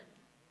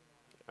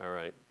All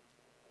right.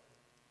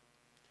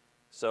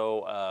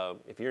 So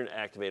if you're in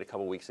Activate a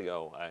couple weeks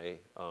ago, I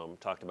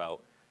talked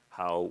about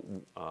how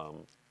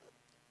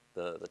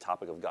the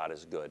topic of God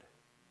is good.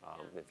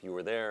 If you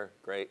were there,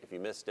 great. If you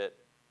missed it,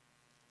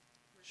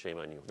 shame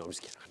on you. No, I'm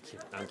just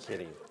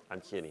kidding.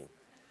 I'm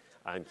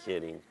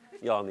kidding.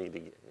 Y'all need to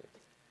get...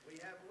 We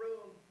have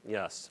room.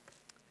 Yes.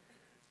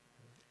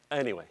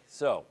 Anyway,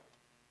 so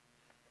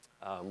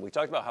we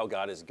talked about how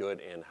God is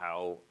good and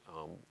how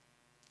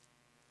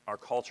our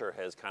culture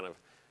has kind of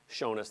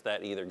shown us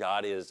that either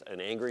God is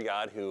an angry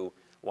God who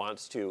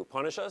wants to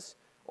punish us,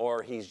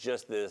 or he's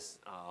just this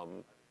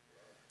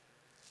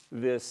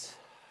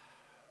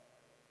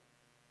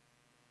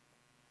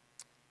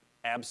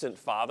absent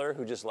father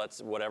who just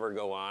lets whatever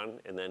go on,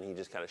 and then he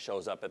just kind of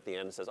shows up at the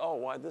end and says, oh,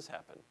 why'd this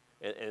happen?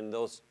 And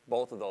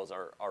both of those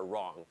are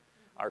wrong.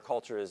 Our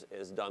culture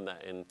has done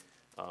that, and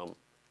a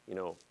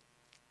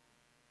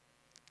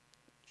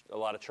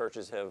lot of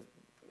churches have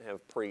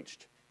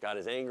preached, God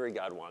is angry,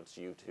 God wants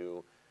you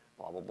to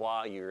blah, blah,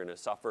 blah, you're going to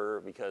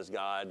suffer because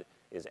God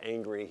is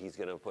angry, he's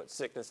going to put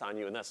sickness on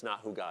you, and that's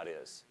not who God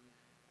is.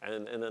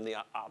 And then the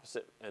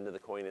opposite end of the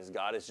coin is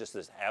God is just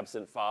this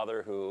absent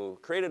father who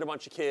created a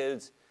bunch of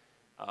kids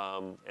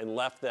and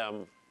left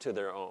them to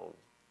their own.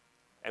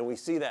 And we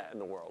see that in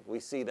the world. We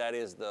see that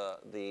is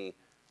the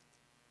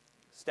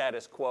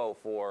status quo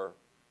for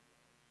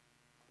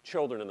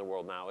children in the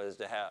world now, is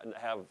to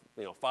have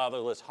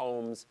fatherless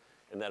homes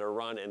and that are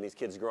run, and these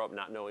kids grow up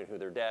not knowing who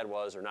their dad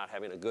was or not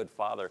having a good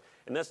father.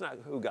 And that's not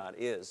who God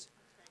is.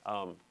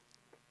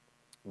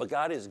 But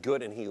God is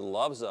good, and he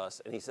loves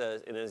us. And he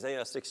says, in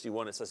Isaiah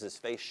 61, it says his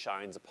face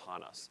shines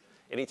upon us.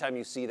 Anytime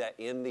you see that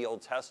in the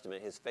Old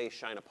Testament, his face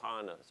shine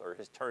upon us, or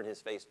turn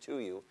his face to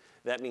you,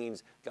 that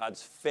means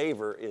God's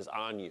favor is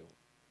on you.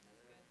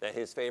 That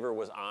his favor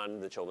was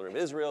on the children of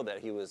Israel, that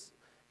he was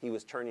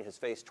turning his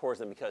face towards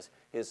them because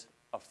his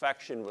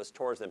affection was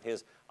towards them.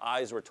 His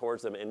eyes were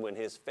towards them, and when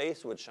his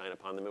face would shine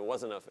upon them, it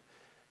wasn't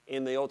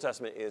in the Old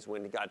Testament is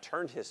when God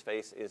turned his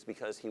face is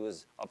because he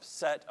was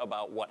upset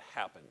about what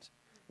happened.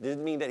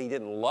 Didn't mean that he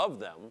didn't love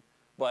them,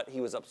 but he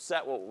was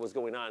upset what was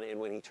going on, and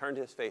when he turned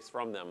his face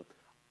from them,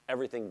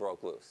 everything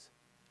broke loose.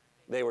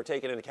 They were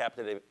taken into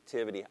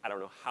captivity, I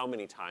don't know how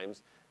many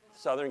times.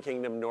 Southern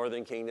kingdom,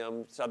 northern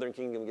kingdom, southern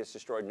kingdom gets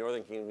destroyed,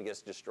 northern kingdom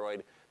gets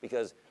destroyed,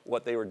 because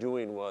what they were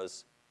doing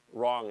was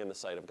wrong in the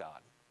sight of God.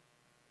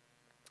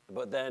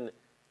 But then,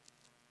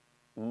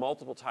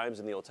 multiple times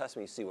in the Old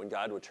Testament, you see when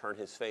God would turn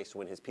his face,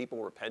 when his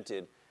people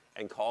repented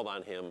and called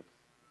on him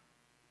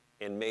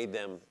and he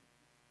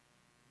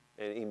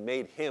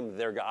made him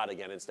their God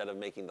again instead of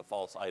making the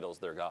false idols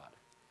their God.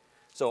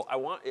 So I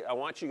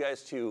want you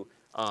guys to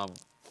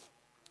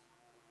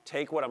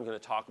take what I'm going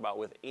to talk about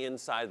with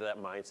inside of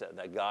that mindset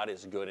that God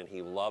is good and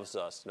he loves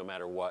us no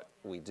matter what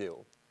we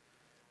do.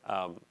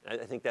 I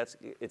think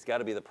it's got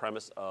to be the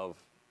premise of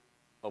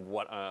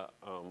what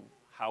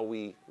how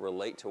we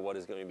relate to what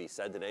is going to be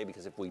said today,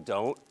 because if we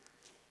don't,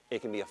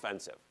 it can be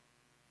offensive.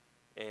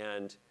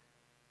 And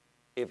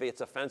if it's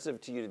offensive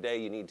to you today,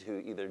 you need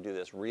to either do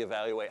this,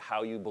 reevaluate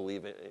how you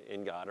believe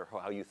in God or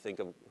how you think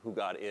of who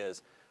God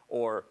is,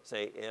 or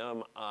say,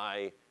 am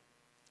I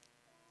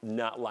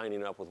not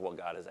lining up with what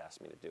God has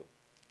asked me to do?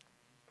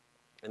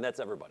 And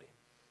that's everybody.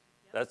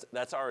 Yep.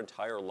 That's our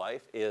entire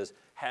life, is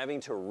having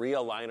to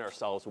realign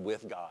ourselves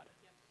with God.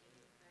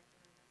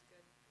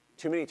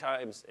 Too many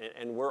times,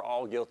 and we're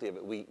all guilty of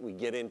it, we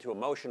get into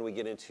emotion, we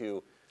get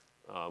into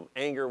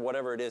anger,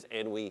 whatever it is,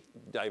 and we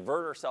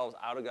divert ourselves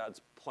out of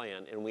God's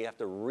plan, and we have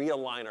to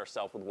realign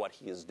ourselves with what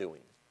he is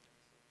doing.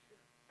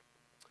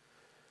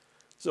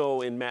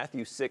 So in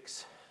Matthew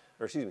 16,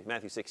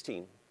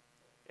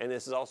 and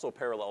this is also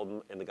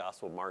paralleled in the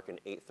Gospel of Mark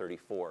in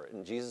 8:34,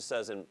 and Jesus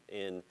says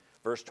in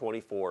verse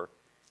 24,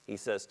 he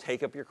says,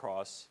 take up your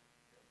cross.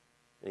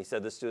 And he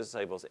said this to his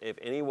disciples, if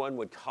anyone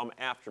would come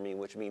after me,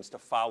 which means to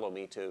follow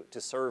me, to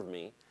serve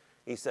me,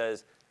 he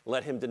says,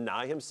 let him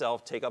deny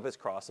himself, take up his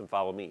cross, and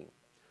follow me.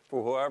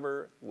 For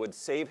whoever would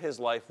save his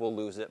life will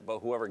lose it,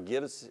 but whoever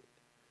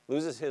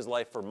loses his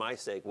life for my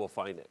sake will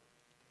find it.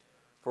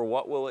 For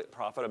what will it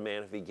profit a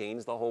man if he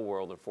gains the whole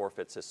world and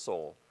forfeits his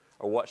soul?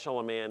 Or what shall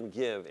a man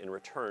give in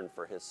return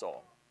for his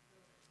soul?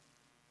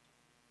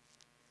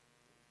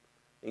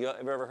 You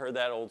have ever heard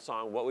that old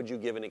song, what would you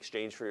give in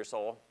exchange for your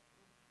soul?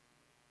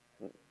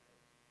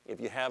 If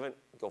you haven't,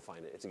 go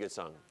find it. It's a good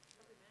song.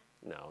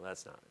 No,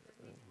 that's not.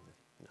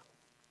 No.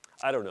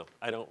 I don't know.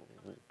 I don't.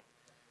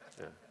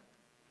 Yeah.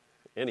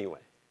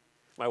 Anyway,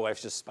 my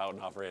wife's just spouting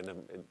off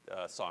random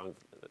song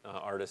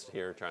artist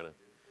here trying to.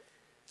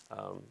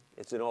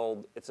 It's an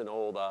old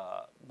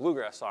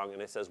bluegrass song,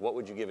 and it says, what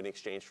would you give in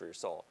exchange for your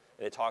soul?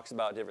 And it talks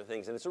about different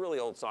things. And it's a really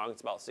old song.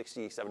 It's about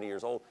 60, 70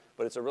 years old.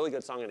 But it's a really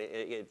good song, and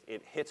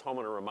it hits home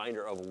on a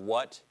reminder of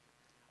what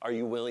are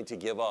you willing to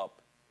give up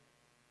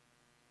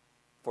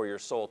for your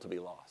soul to be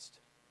lost.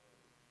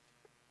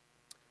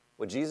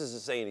 What Jesus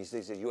is saying, he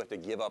says you have to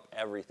give up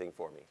everything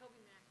for me.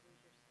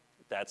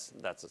 That's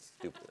a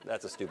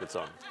stupid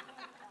song.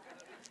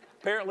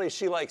 Apparently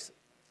she likes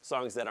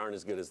songs that aren't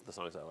as good as the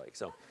songs I like.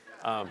 So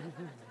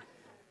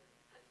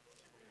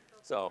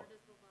So,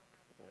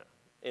 yeah.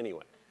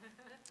 Anyway.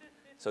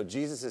 So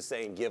Jesus is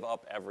saying, give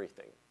up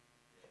everything.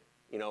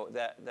 You know,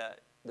 that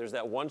there's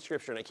that one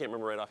scripture, and I can't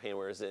remember right offhand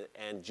where is it,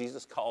 and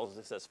Jesus calls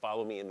and says,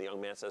 follow me, and the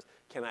young man says,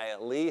 can I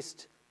at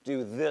least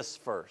do this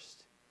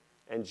first?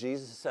 And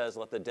Jesus says,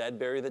 let the dead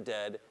bury the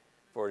dead,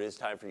 for it is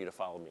time for you to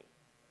follow me.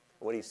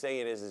 What he's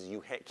saying is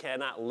you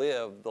cannot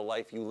live the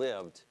life you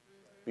lived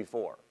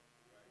before.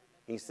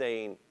 He's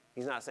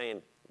not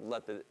saying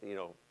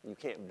you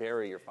can't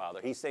bury your father.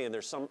 He's saying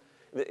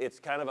it's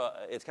kind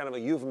of a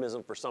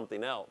euphemism for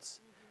something else.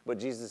 But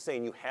Jesus is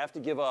saying you have to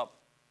give up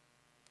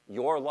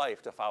your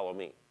life to follow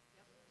me.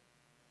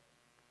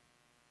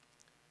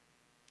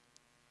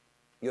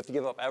 You have to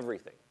give up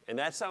everything. And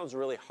that sounds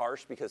really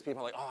harsh because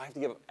people are like, oh, I have to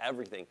give up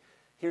everything.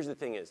 Here's the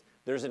thing is,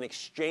 there's an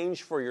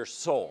exchange for your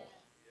soul.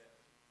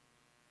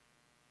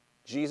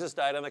 Jesus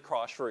died on the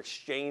cross for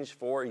exchange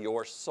for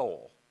your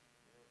soul.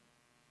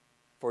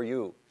 For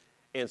you.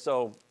 And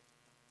so,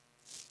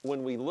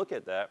 when we look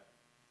at that,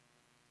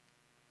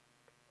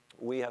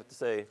 we have to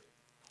say,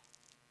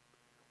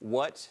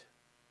 what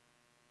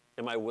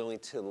am I willing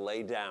to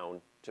lay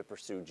down to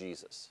pursue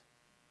Jesus?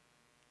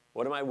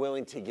 What am I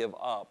willing to give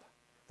up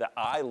that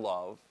I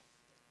love,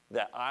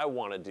 that I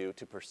want to do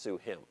to pursue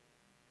him?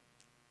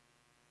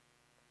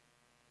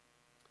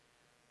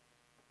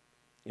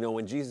 You know,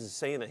 when Jesus is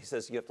saying that, he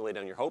says you have to lay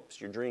down your hopes,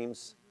 your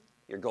dreams,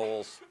 your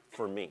goals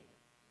for me.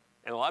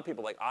 And a lot of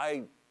people are like,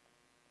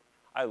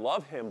 I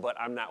love him, but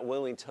I'm not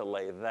willing to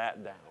lay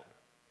that down.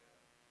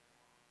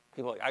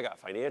 People are like, I got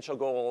financial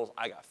goals,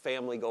 I got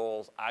family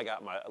goals, I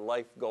got my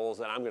life goals,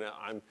 and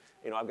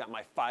I've got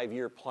my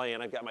 5-year plan,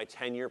 I've got my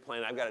 10-year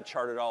plan, I've got to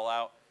chart it all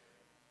out.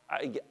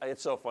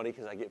 It's so funny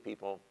because I get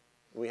people,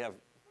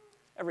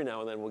 every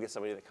now and then we'll get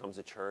somebody that comes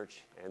to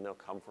church, and they'll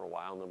come for a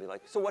while, and they'll be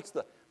like, so what's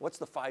the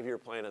 5-year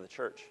plan of the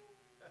church?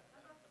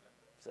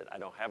 I said, I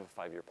don't have a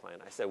 5-year plan.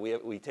 I said,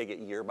 we take it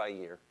year by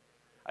year.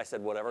 I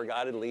said, whatever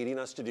God is leading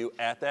us to do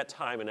at that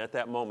time and at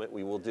that moment,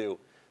 we will do.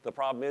 The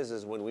problem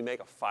is when we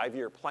make a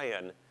 5-year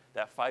plan,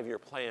 that 5-year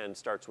plan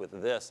starts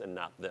with this and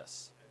not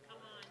this.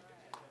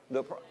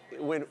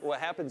 What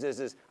happens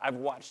is I've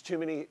watched too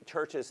many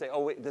churches say,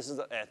 oh, wait,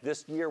 at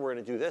this year we're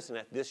going to do this, and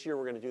at this year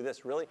we're going to do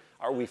this. Really?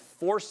 Are we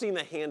forcing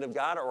the hand of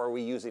God, or are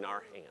we using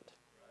our hand?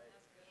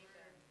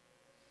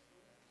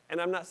 And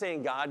I'm not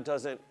saying God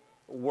doesn't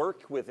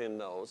work within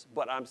those,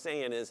 but I'm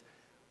saying is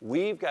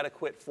we've got to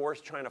quit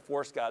trying to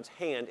force God's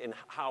hand in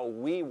how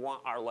we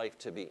want our life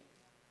to be.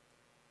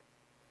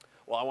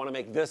 Well, I want to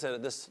make this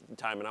at this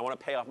time, and I want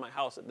to pay off my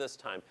house at this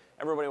time.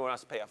 Everybody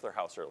wants to pay off their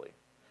house early.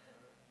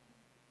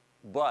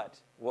 But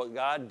what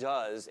God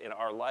does in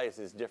our lives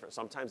is different.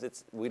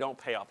 Sometimes we don't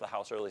pay off the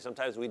house early.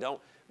 Sometimes we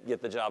don't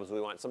get the jobs we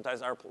want.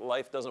 Sometimes our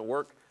life doesn't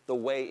work the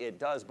way it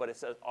does, but it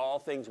says all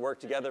things work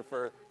together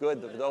for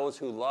good of those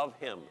who love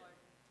him.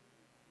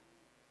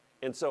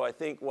 And so I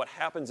think what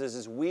happens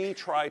is we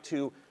try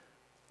to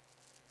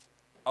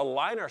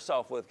align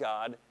ourselves with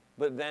God,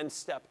 but then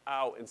step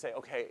out and say,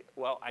 okay,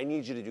 well, I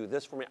need you to do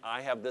this for me.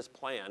 I have this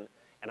plan,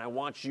 and I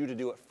want you to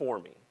do it for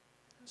me.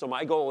 So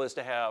my goal is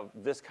to have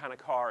this kind of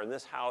car and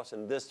this house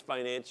and this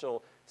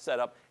financial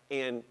setup,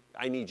 and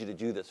I need you to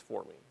do this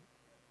for me.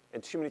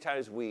 And too many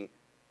times we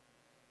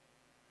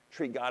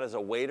treat God as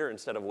a waiter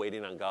instead of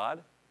waiting on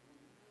God.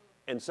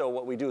 And so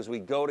what we do is we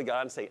go to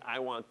God and say, I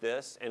want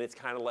this, and it's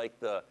kind of like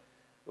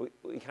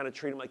we kind of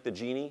treat him like the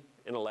genie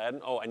in Aladdin.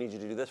 Oh, I need you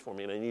to do this for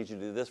me, and I need you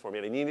to do this for me,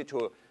 and I need it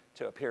to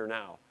appear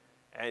now.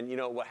 And you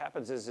know what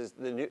happens is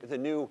the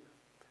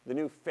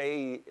new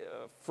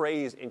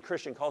phrase in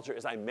Christian culture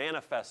is I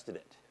manifested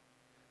it,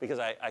 because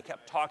I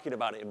kept talking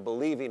about it and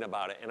believing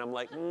about it, and I'm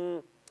like,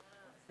 you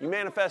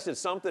manifested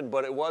something,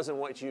 but it wasn't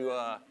what you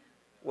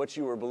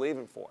were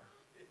believing for.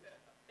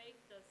 Faith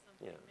does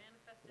something. Yeah.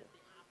 Manifest is the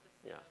opposite.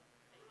 Yeah. Of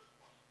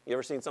faith. You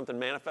ever seen something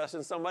manifest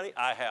in somebody?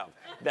 I have.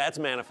 That's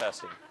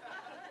manifesting.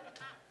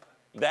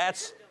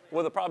 That's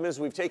well. The problem is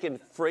we've taken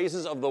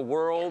phrases of the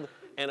world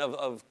and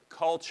of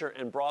culture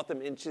and brought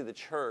them into the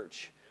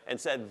church and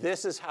said,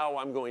 this is how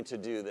I'm going to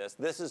do this.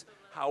 This is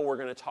how we're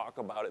going to talk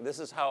about it. This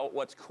is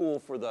what's cool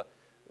for the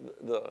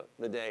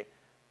day.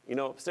 You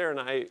know, Sarah and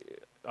I,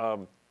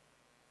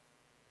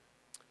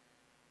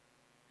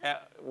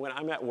 when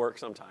I'm at work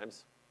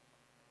sometimes,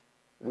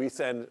 we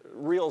send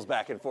reels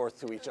back and forth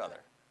to each other.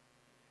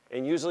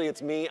 And usually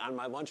it's me on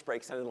my lunch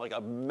break sending like a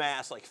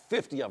mass, like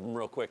 50 of them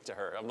real quick to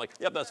her. I'm like,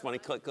 yep, that's funny,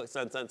 click, click,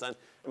 send. And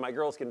my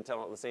girls can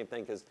tell the same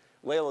thing because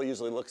Layla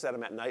usually looks at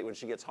them at night when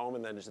she gets home,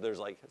 and then there's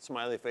like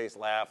smiley face,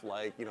 laugh,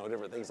 like, you know,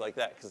 different things like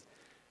that.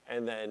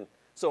 And then,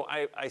 so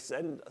I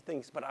send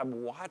things, but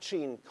I'm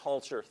watching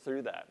culture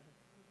through that.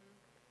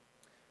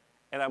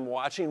 And I'm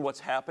watching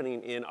what's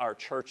happening in our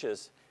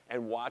churches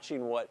and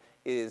watching what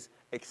is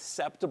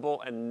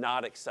acceptable and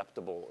not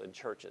acceptable in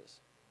churches.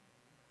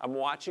 I'm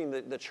watching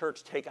the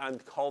church take on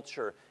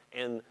culture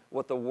and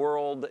what the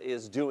world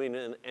is doing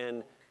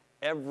and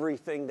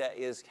everything that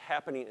is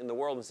happening in the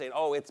world and saying,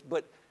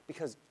 but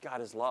because God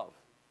is love.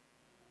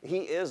 He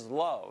is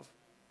love.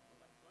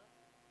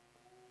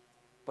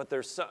 But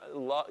the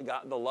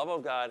love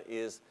of God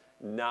is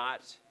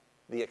not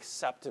the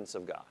acceptance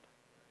of God.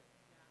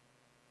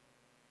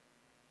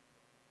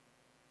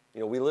 You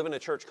know, we live in a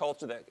church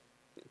culture that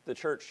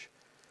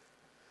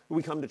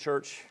we come to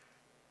church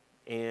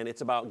and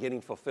it's about getting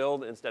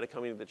fulfilled instead of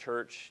coming to the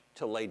church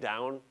to lay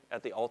down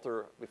at the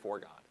altar before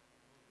God.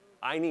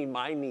 I need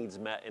my needs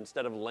met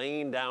instead of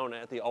laying down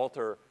at the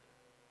altar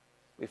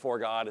before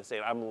God and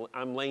saying,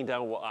 I'm laying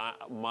down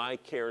my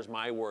cares,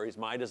 my worries,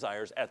 my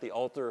desires at the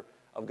altar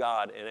of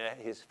God and at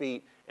his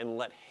feet, and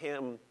let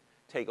him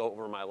take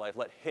over my life.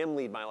 Let him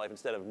lead my life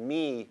instead of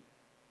me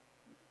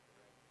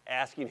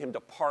asking him to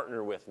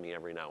partner with me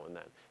every now and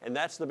then. And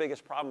that's the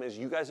biggest problem is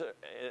you guys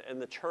in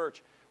the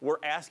church, we're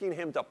asking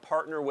him to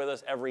partner with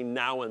us every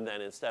now and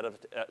then instead of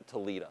to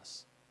lead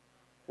us.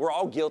 We're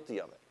all guilty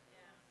of it.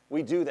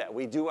 We do that.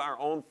 We do our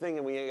own thing,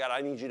 and God,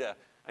 I need you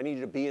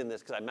to be in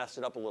this because I messed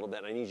it up a little bit,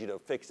 and I need you to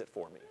fix it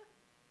for me.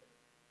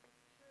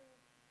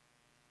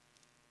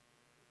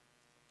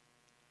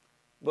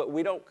 But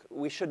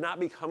we should not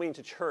be coming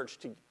to church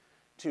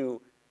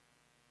to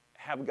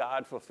have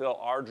God fulfill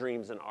our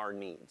dreams and our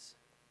needs.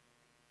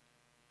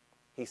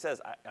 He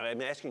says,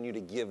 I'm asking you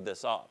to give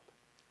this up.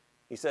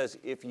 He says,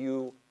 if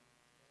you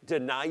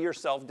deny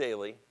yourself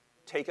daily,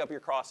 take up your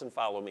cross and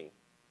follow me.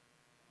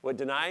 What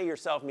denying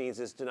yourself means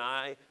is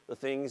deny the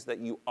things that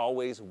you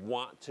always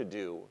want to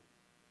do.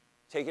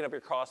 Taking up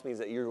your cross means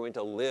that you're going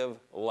to live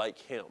like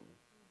him.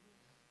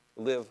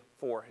 Live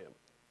for him.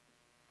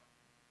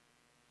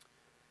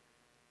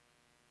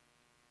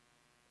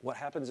 What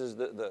happens is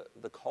the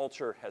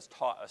culture has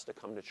taught us to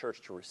come to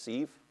church to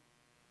receive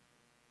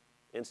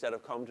instead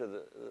of coming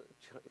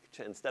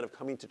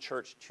to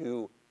church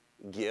to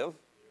give.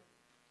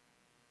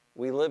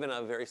 We live in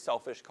a very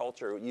selfish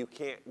culture. You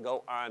can't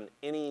go on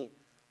any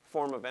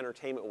form of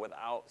entertainment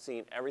without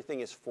seeing everything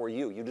is for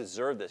you. You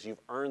deserve this.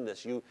 You've earned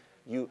this.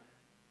 And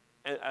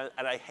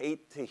I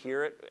hate to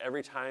hear it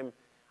every time.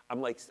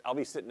 I'll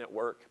be sitting at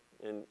work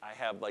and I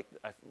have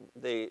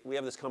we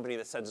have this company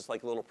that sends us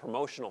like little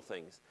promotional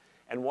things.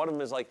 And one of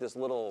them is like this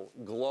little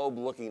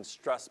globe-looking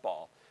stress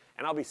ball.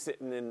 And I'll be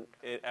sitting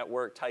at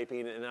work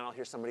typing, and then I'll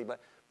hear somebody, but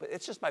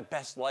it's just my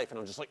best life. And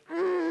I'm just like,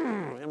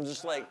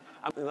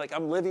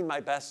 I'm living my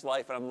best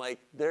life. And I'm like,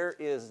 there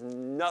is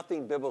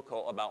nothing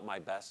biblical about my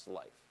best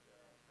life.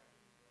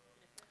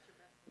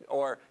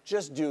 Or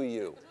just do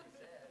you.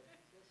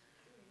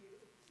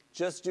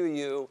 Just do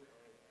you.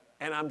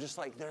 And I'm just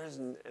like,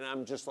 and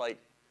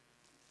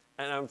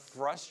I'm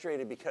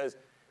frustrated because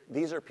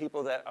these are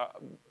people that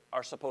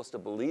are supposed to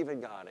believe in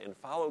God and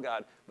follow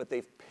God, but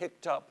they've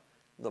picked up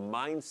the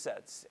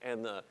mindsets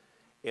and the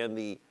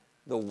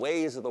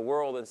ways of the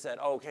world and said,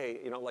 oh, okay,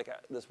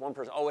 this one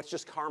person, it's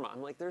just karma.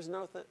 I'm like, there's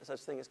no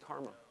such thing as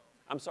karma.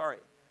 I'm sorry.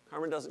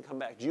 Karma doesn't come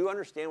back. Do you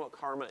understand what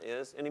karma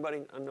is?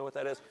 Anybody know what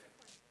that is?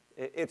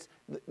 It's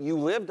you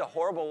lived a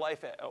horrible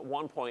life at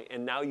one point,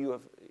 and now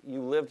you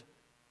lived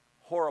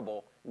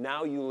horrible.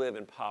 Now you live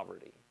in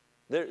poverty.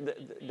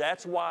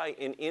 That's why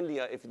in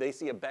India, if they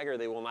see a beggar,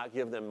 they will not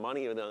give them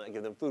money or they'll not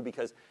give them food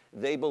because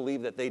they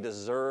believe that they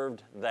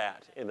deserved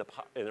that in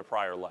a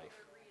prior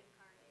life.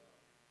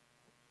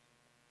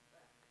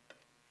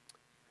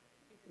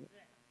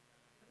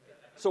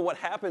 So what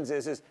happens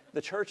is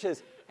the church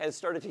has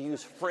started to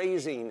use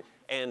phrasing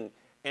and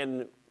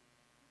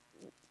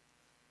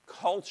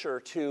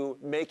culture to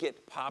make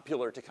it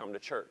popular to come to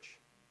church.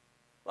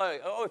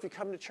 Like, if you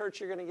come to church,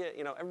 you're going to get,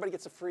 everybody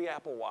gets a free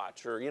Apple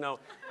Watch or,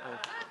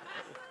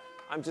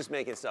 I'm just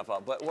making stuff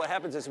up. But what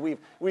happens is we've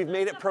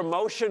made it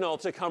promotional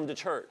to come to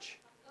church.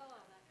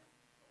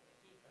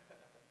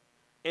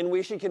 And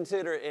we should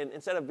consider,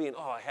 instead of being,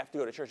 I have to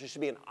go to church, it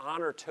should be an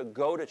honor to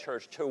go to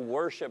church, to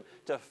worship,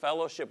 to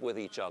fellowship with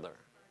each other.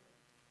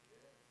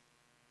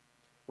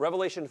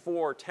 Revelation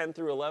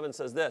 4:10-11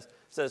 says this. It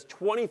says,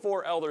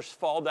 24 elders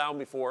fall down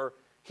before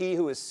he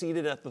who is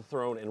seated at the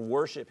throne and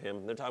worship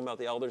him. They're talking about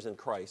the elders in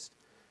Christ.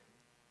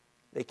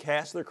 They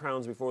cast their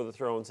crowns before the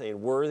throne,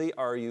 saying, worthy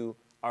are you,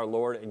 our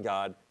Lord and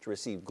God, to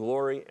receive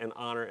glory and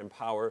honor and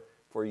power,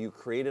 for you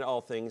created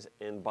all things,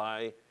 and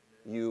by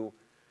your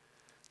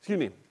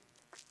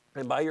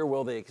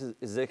will they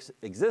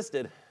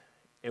existed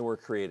and were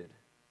created.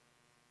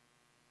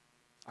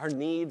 Our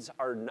needs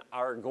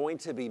are going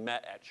to be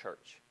met at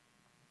church.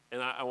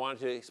 And I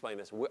wanted to explain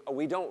this.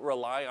 We don't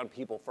rely on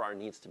people for our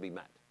needs to be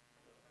met.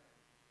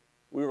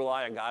 We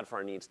rely on God for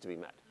our needs to be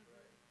met.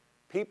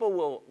 People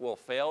will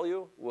fail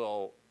you,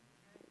 will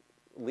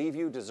leave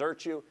you,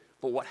 desert you.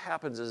 But what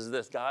happens is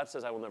this. God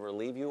says, I will never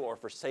leave you or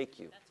forsake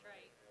you. That's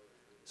right.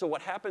 So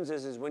what happens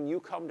is when you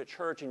come to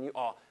church and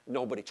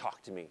nobody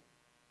talked to me.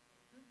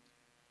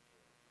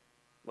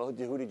 Well,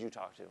 who did you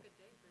talk to? Good day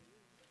for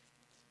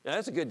you. Yeah,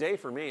 that's a good day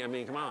for me. I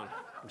mean, come on.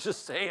 I'm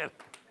just saying.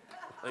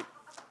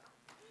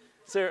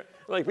 Sarah,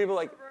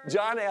 people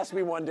John asked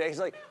me one day, he's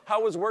like,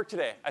 how was work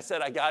today? I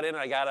said, I got in,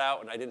 I got out,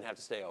 and I didn't have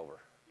to stay over.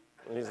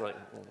 And he's like,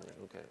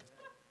 okay.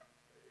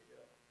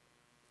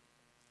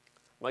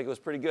 It was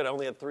pretty good. I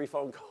only had 3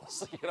 phone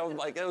calls.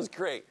 It was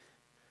great.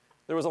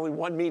 There was only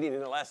one meeting,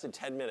 and it lasted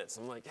 10 minutes.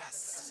 I'm like,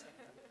 yes.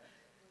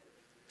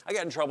 I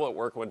got in trouble at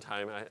work one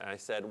time. I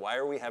said, why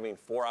are we having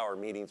 4-hour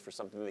meetings for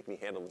something that can be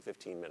handled in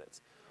 15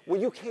 minutes? Well,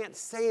 you can't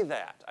say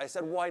that. I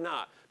said, why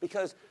not?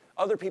 Because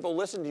other people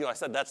listen to you. I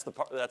said, that's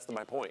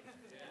my point.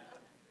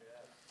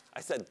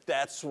 I said,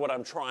 that's what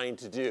I'm trying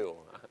to do.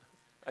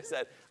 I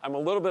said, I'm a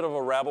little bit of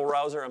a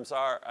rabble-rouser. I'm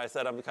sorry. I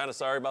said, I'm kind of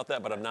sorry about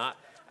that, but I'm not.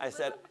 I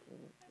said,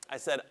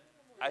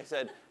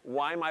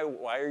 why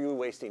are you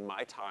wasting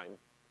my time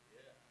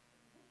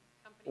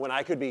when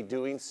I could be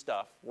doing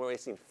stuff? We're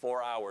wasting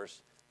 4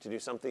 hours to do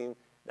something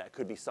that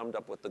could be summed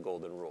up with the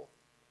golden rule.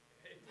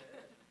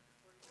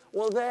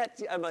 Well,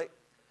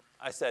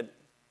 I said,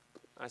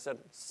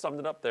 summed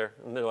it up there.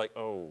 And they're like,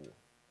 oh.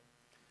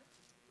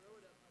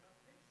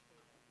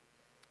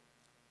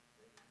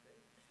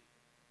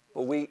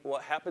 But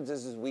what happens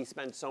is we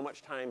spend so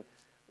much time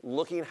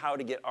looking how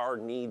to get our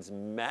needs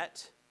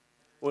met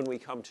when we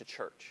come to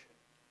church.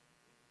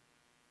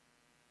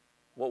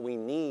 What we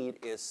need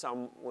is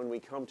when we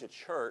come to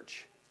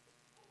church,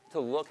 to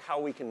look how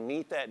we can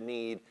meet that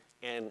need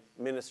and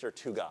minister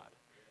to God.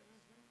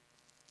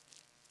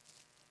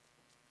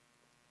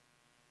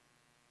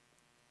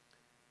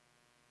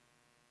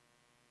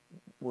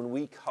 When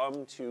we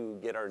come to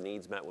get our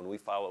needs met, when we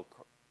follow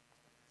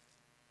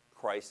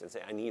Christ and say,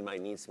 I need my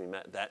needs to be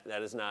met,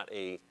 that is not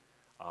a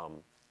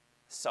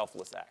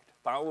selfless act.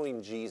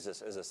 Following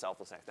Jesus is a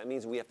selfless act. That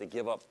means we have to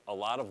give up a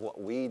lot of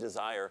what we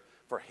desire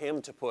for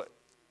him to put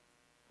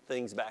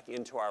things back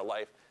into our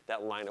life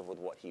that line up with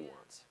what he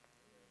wants.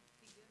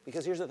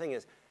 Because here's the thing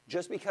is,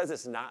 just because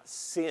it's not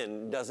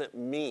sin doesn't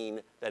mean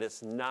that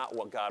it's not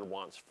what God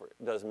wants for you.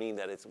 It does mean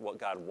that it's what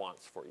God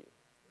wants for you.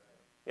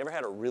 You ever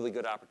had a really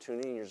good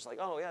opportunity and you're just like,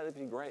 oh yeah, that'd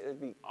be great,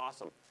 that'd be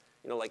awesome.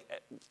 Like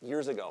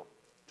years ago,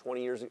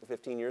 20 years,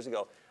 15 years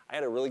ago, I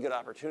had a really good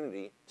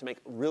opportunity to make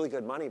really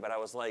good money, but I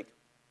was like,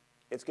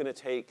 it's going to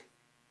take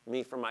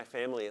me from my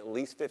family at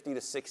least 50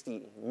 to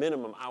 60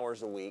 minimum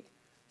hours a week,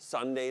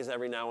 Sundays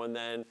every now and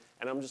then,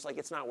 and I'm just like,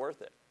 it's not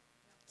worth it.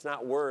 It's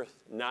not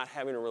worth not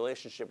having a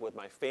relationship with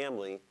my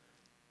family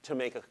to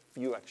make a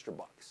few extra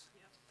bucks.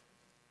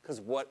 Because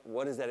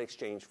what is that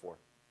exchange for?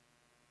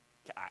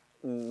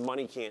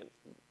 Money can't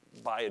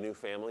buy a new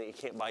family. It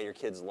can't buy your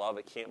kids' love.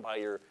 It can't buy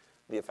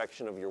the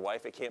affection of your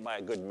wife. It can't buy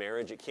a good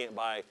marriage. It can't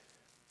buy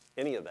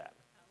any of that.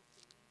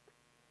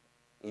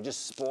 You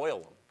just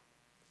spoil them.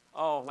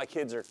 Oh, my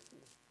kids are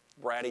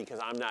bratty because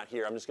I'm not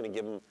here. I'm just going to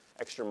give them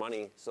extra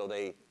money so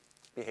they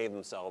behave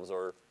themselves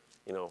or,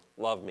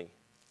 love me.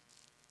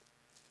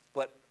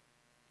 But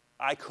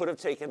I could have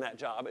taken that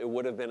job. It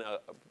would have been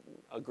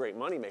a great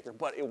moneymaker,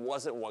 but it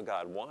wasn't what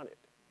God wanted.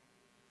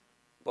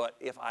 But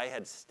if I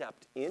had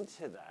stepped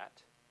into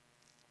that,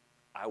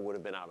 I would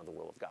have been out of the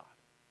will of God.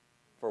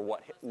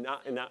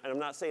 And I'm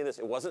not saying this,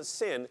 it wasn't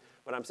sin,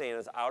 but I'm saying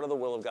it's out of the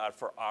will of God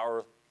for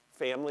our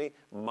family,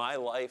 my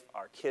life,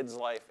 our kids'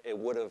 life. It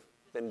would have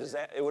been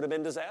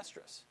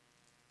disastrous.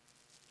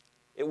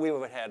 We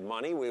would have had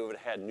money, we would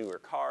have had newer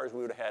cars,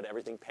 we would have had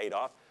everything paid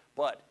off,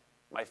 but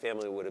my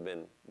family would have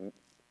been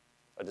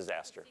a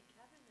disaster.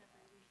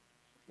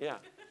 Yeah.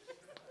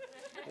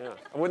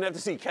 I wouldn't have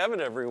to see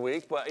Kevin every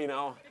week, but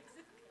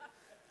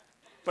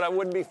but I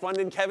wouldn't be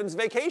funding Kevin's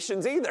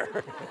vacations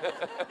either.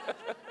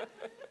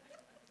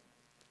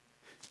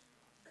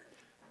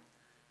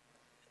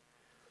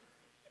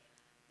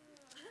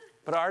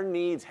 But our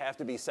needs have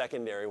to be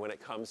secondary when it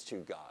comes to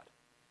God.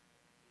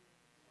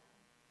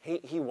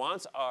 He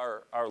wants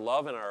our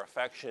love and our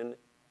affection.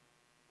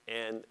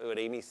 And what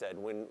Amy said,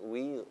 when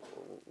we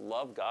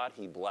love God,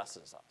 he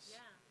blesses us. Yeah.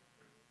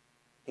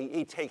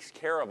 He takes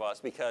care of us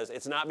because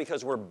it's not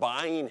because we're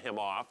buying him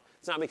off.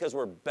 It's not because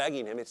we're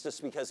begging him. It's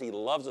just because he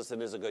loves us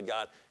and is a good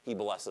God. He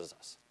blesses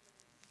us.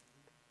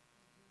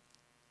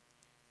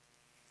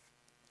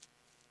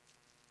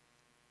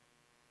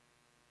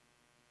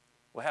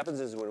 What happens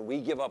is when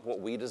we give up what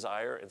we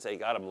desire and say,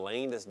 God, I'm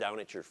laying this down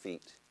at your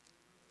feet.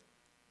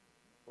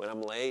 When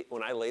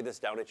I lay this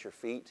down at your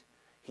feet,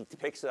 he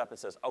picks it up and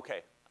says,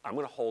 okay, I'm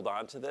going to hold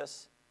on to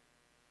this,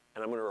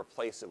 and I'm going to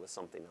replace it with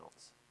something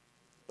else.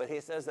 But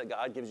he says that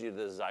God gives you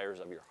the desires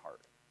of your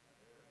heart.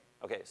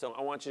 Okay, so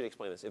I want you to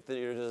explain this. If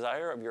your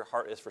desire of your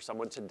heart is for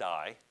someone to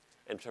die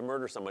and to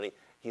murder somebody,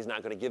 he's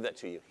not going to give that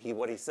to you.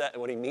 What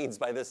he means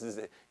by this is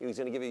that he's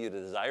going to give you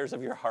the desires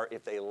of your heart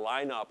if they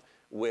line up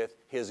with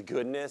his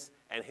goodness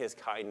and his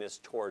kindness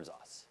towards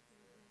us.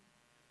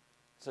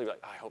 So you're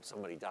like, I hope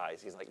somebody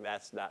dies. He's like,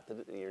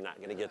 you're not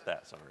going to get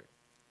that, sorry.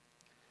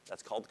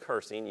 That's called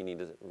cursing. You need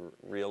to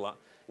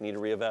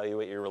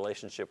reevaluate your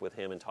relationship with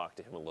him and talk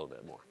to him a little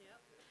bit more.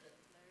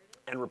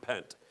 And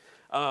repent.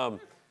 But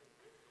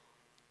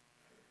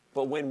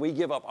when we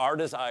give up our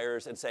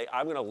desires and say,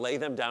 I'm going to lay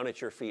them down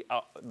at your feet,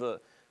 the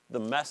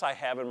mess I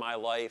have in my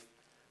life,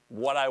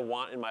 what I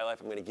want in my life,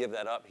 I'm going to give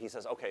that up. He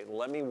says, okay,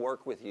 let me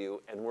work with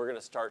you, and we're going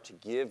to start to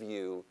give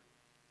you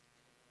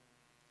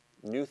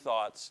new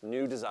thoughts,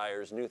 new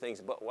desires, new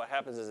things. But what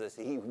happens is this,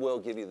 he will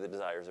give you the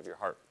desires of your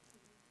heart.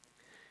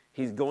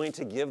 He's going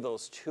to give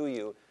those to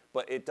you,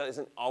 but it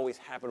doesn't always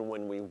happen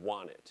when we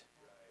want it.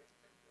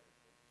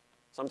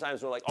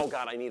 Sometimes we're like, oh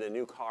God, I need a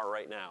new car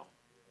right now.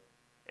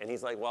 And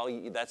he's like, well,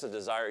 that's a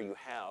desire you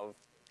have,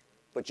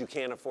 but you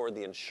can't afford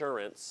the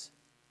insurance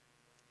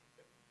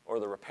or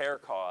the repair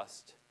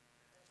cost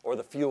or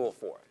the fuel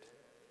for it.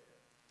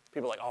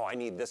 People are like, oh, I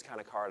need this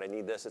kind of car, I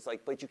need this. It's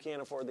like, but you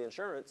can't afford the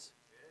insurance,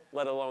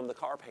 let alone the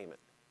car payment.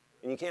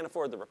 And you can't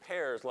afford the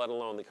repairs, let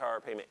alone the car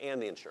payment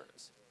and the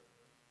insurance.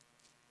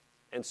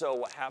 And so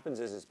what happens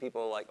is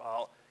people are like,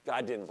 oh,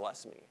 God didn't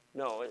bless me.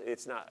 No,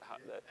 it's not.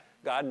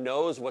 God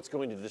knows what's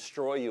going to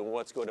destroy you and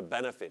what's going to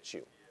benefit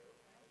you.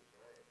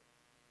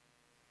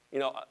 You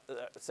know,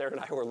 Sarah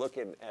and I were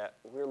looking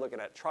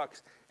at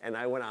trucks, and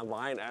I went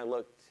online and I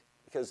looked,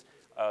 because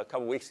a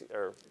couple weeks,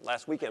 or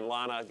last weekend,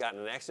 Lana got in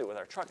an accident with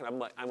our truck,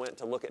 and I went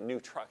to look at new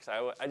trucks.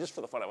 I just,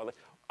 for the fun, I was like,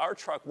 our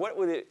truck, what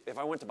would it, if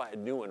I went to buy a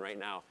new one right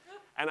now?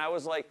 And I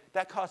was like,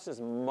 that costs as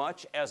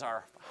much as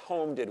our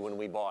home did when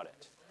we bought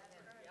it.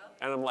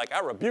 And I'm like, I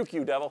rebuke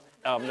you, devil.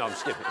 No, I'm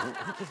just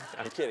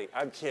kidding.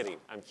 I'm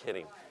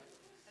kidding.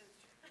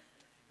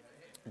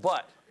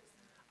 But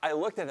I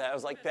looked at that. I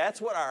was like, that's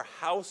what our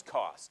house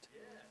cost.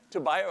 To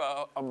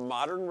buy a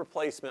modern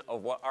replacement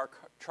of what our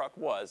truck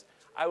was,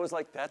 I was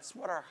like, that's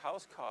what our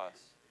house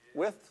costs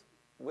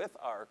with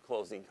our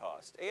closing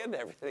cost and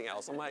everything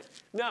else. I'm like,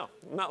 no,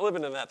 I'm not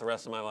living in that the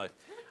rest of my life.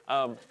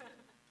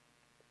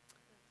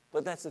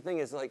 But that's the thing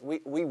is, like,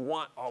 we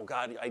want, oh,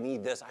 God, I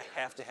need this. I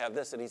have to have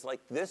this. And he's like,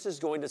 this is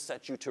going to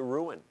set you to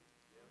ruin.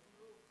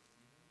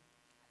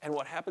 And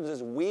what happens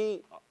is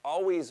we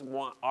always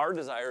want our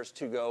desires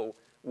to go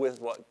with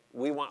what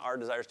we want our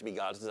desires to be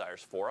God's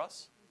desires for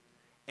us.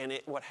 And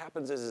what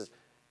happens is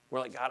we're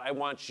like, God, I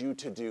want you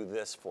to do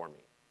this for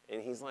me.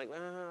 And he's like,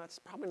 it's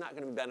probably not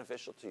going to be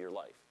beneficial to your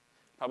life.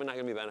 Probably not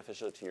going to be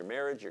beneficial to your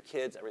marriage, your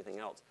kids, everything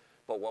else.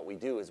 But what we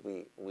do is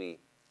we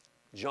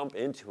jump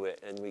into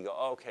it and we go,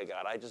 okay,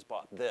 God, I just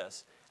bought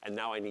this, and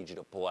now I need you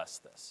to bless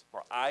this.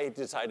 Or I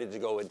decided to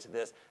go into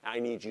this, and I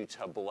need you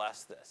to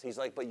bless this. He's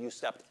like, but you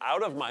stepped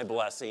out of my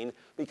blessing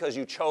because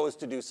you chose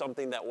to do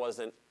something that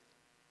wasn't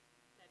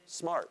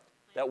smart,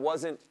 that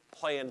wasn't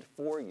planned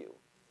for you.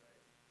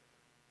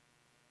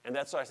 And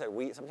that's why I said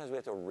sometimes we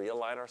have to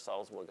realign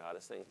ourselves with what God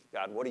is saying.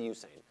 God, what are you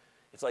saying?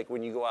 It's like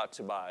when you go out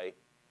to buy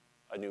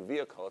a new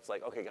vehicle, it's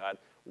like, okay, God,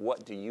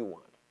 what do you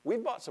want?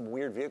 We've bought some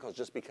weird vehicles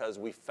just because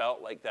we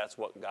felt like that's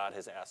what God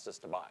has asked us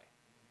to buy.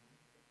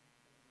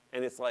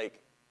 And it's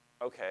like,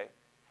 okay.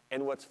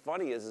 And what's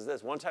funny is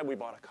this. One time we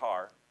bought a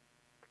car,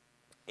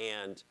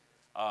 and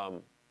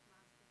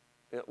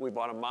we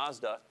bought a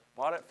Mazda,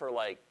 bought it for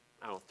like,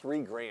 I don't know,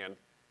 $3,000.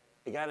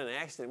 It got in an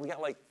accident. We got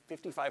like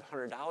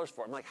 $5,500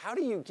 for it. I'm like, how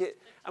do you get,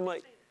 I'm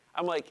like,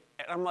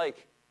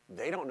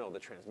 they don't know the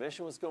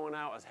transmission was going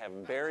out. I was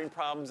having bearing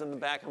problems in the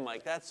back. I'm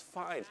like, that's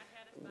fine.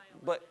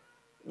 But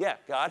yeah,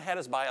 God had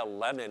us buy a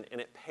lemon,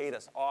 and it paid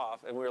us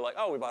off. And we were like,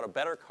 oh, we bought a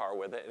better car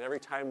with it. And every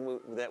time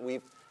that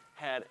we've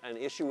had an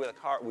issue with a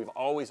car, we've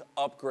always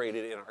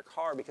upgraded in our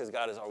car because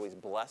God has always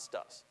blessed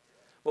us.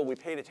 But we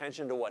paid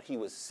attention to what he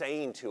was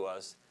saying to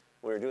us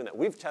when we were doing that.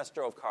 We've test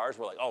drove cars.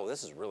 We're like, oh,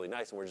 this is really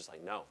nice. And we're just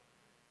like, no.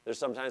 There's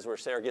sometimes where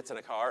Sarah gets in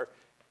a car,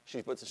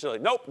 she's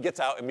like, nope, gets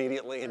out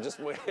immediately, and just,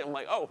 I'm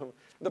like, oh,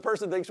 the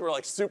person thinks we're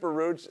like super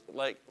rude,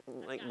 like, Cars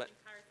that were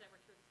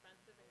too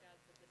expensive, and God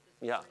said, this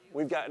is yeah, for you.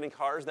 we've gotten in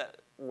cars that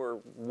were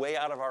way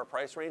out of our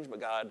price range, but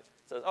God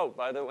says, oh,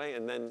 by the way,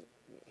 and then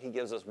he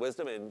gives us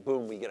wisdom, and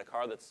boom, we get a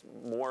car that's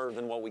more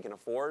than what we can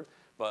afford,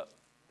 but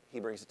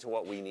he brings it to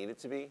what we need it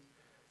to be.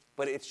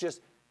 But it's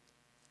just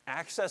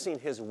accessing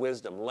his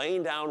wisdom,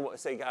 laying down,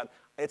 say, God,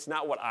 it's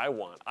not what I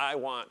want. I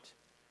want,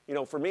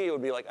 for me, it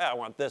would be like, I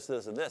want this,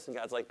 this, and this. And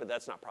God's like, but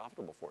that's not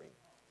profitable for you.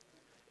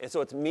 And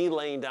so it's me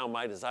laying down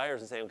my desires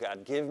and saying,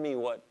 God, give me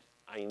what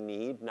I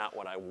need, not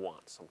what I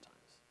want sometimes.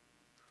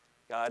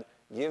 God,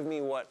 give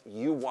me what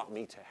you want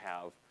me to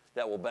have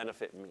that will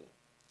benefit me.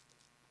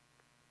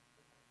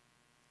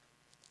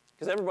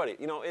 Because everybody,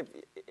 if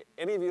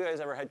any of you guys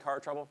ever had car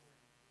trouble?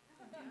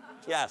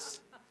 Yes.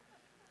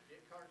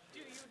 Do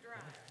you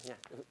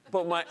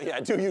drive? Yeah.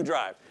 Do you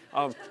drive?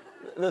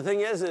 The thing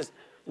is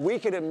we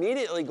could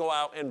immediately go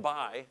out and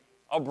buy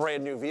a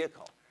brand new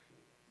vehicle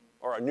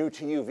or a new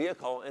to you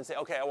vehicle and say,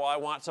 okay, well, I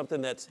want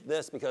something that's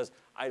this because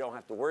I don't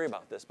have to worry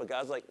about this. But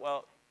God's like,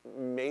 well,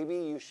 maybe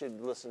you should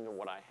listen to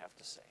what I have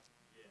to say.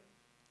 Yeah.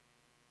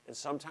 And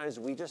sometimes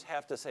we just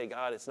have to say,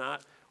 God, it's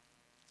not,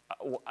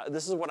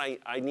 this is what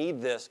I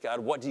need this. God,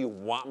 what do you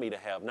want me to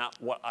have? Not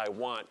what I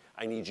want.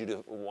 I need you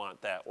to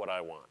want that, what I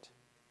want.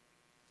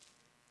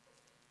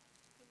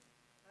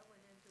 I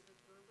went into the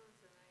Gerbers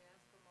and I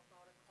asked them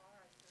about a car.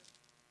 I said,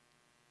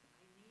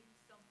 I need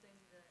something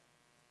that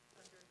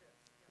under this,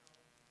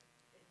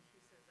 And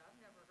she says, I've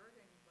never heard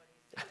anybody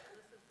say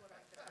this is what I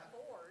can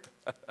afford,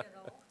 It's like,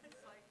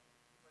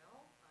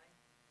 well, I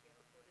can't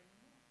afford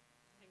anymore.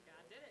 And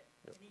God did it.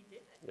 And he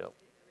did it. Yep.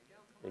 There we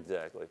go. Come on.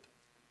 Exactly.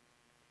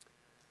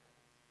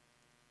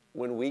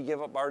 When we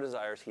give up our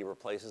desires, he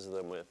replaces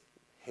them with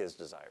his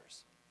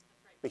desires.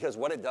 Because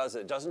what it does,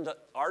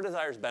 our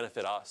desires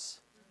benefit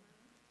us,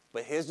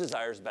 but his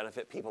desires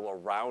benefit people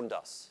around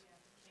us.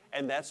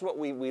 And that's what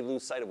we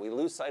lose sight of. We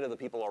lose sight of the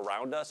people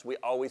around us. We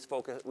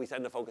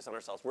tend to focus on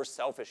ourselves. We're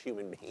selfish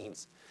human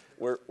beings.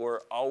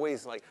 We're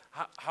always like,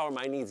 how are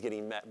my needs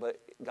getting met? But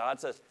God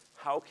says,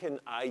 how can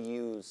I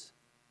use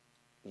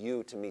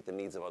you to meet the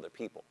needs of other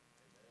people?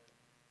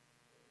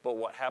 But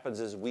what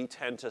happens is we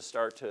tend to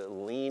start to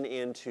lean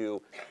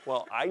into,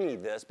 well, I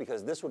need this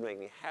because this would make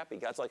me happy.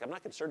 God's like, I'm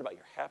not concerned about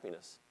your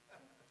happiness.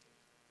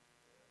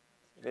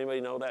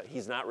 Anybody know that?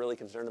 He's not really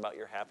concerned about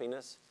your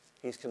happiness.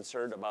 He's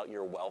concerned about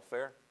your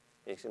welfare.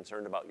 He's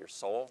concerned about your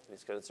soul.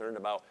 He's concerned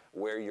about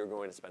where you're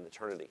going to spend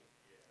eternity.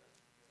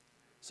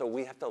 So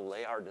we have to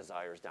lay our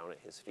desires down at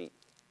his feet.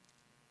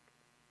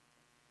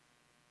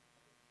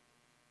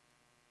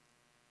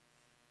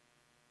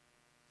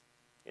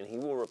 And he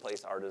will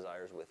replace our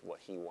desires with what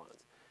he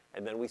wants.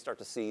 And then we start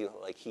to see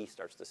like he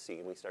starts to see.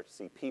 And we start to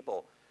see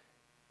people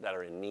that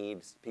are in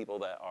need, people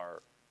that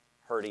are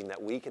hurting,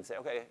 that we can say,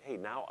 okay, hey,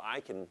 now I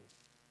can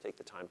take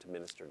the time to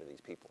minister to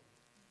these people.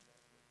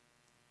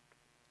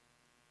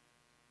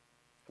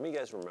 How many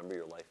of you guys remember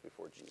your life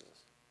before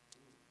Jesus?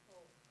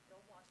 Oh, don't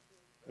want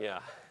to. Yeah,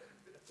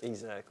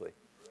 exactly.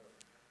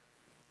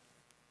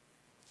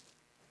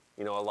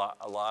 You know,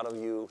 a lot of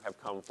you have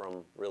come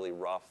from really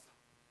rough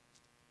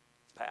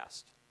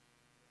past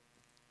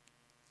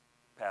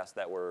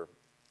that were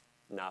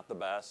not the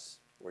best,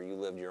 where you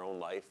lived your own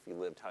life, you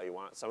lived how you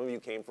want. Some of you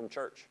came from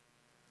church.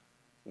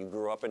 You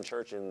grew up in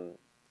church and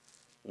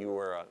you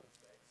were a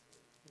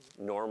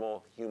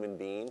normal human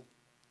being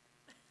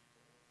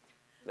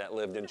that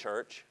lived in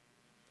church.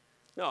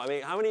 No, I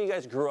mean, how many of you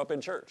guys grew up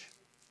in church?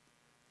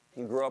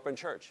 You grew up in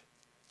church.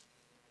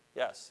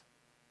 Yes.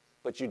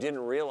 But you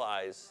didn't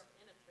realize,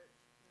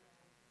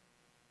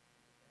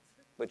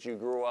 but you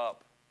grew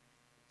up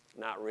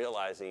not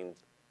realizing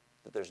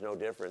that there's no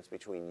difference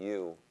between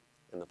you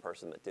and the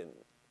person that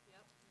didn't. Yep.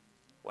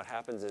 What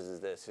happens is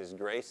this, his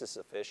grace is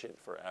sufficient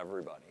for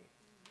everybody.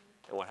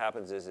 And what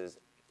happens is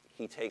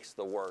he takes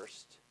the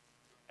worst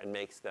and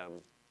makes them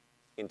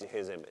into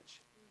his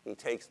image. He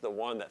takes the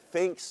one that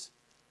thinks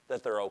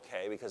that they're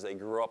okay because they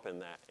grew up in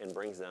that and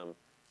brings them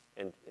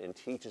and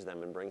teaches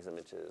them and brings them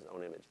into his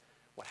own image.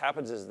 What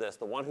happens is this,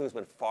 the one who's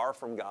been far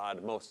from God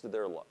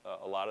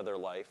a lot of their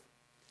life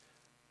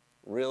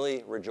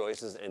really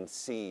rejoices and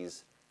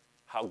sees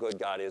how good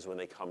God is when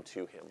they come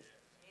to him.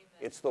 Amen.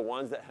 It's the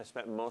ones that have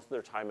spent most of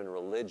their time in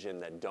religion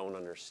that don't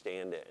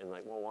understand it and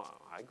like, well, wow,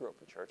 I grew up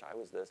in church, I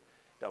was this.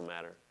 Don't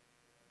matter.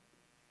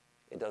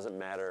 It doesn't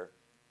matter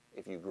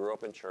if you grew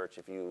up in church,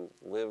 if you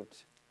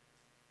lived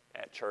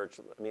at church.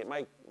 I mean,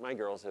 my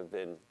girls have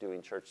been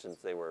doing church since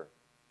they were,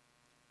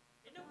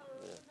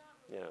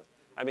 yeah.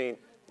 I mean,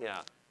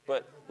 yeah.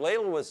 But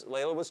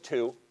Layla was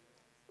 2,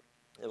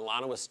 and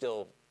Lana was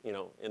still,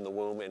 in the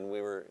womb, and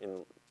we were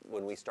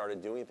when we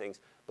started doing things.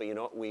 But you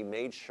know what? We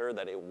made sure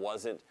that it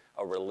wasn't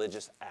a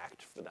religious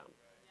act for them.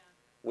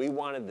 We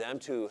wanted them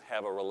to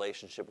have a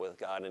relationship with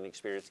God and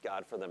experience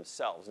God for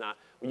themselves. Not,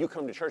 you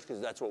come to church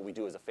because that's what we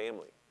do as a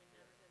family.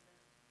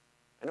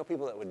 I know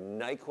people that would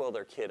NyQuil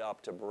their kid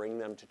up to bring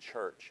them to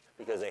church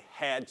because they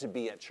had to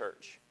be at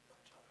church.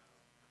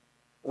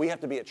 We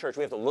have to be at church.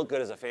 We have to look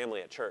good as a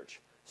family at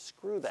church.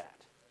 Screw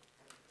that.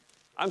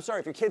 I'm sorry,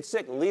 if your kid's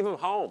sick, leave him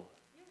home.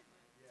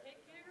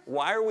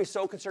 Why are we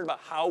so concerned about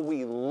how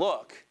we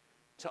look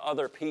to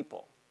other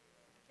people?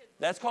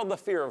 That's called the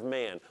fear of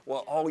man.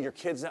 Well, your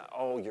kid's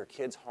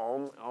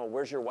home. Oh,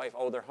 where's your wife?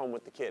 Oh, they're home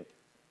with the kid.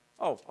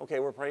 Oh, okay,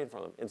 we're praying for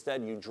them.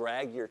 Instead, you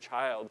drag your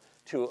child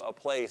to a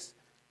place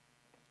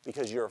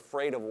because you're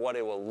afraid of what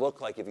it will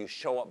look like if you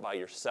show up by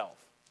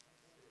yourself.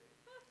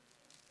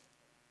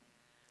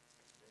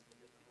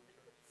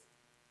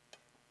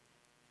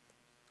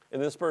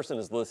 And this person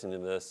is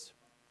listening to this.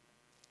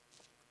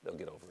 They'll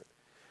get over it.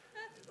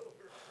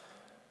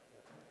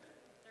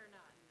 They're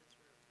not in this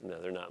room.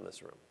 No, they're not in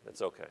this room.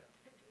 It's okay.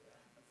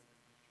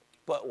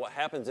 But what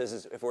happens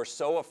is if we're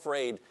so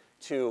afraid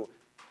to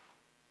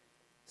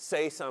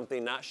say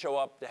something, not show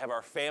up, to have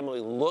our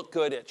family look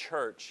good at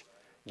church,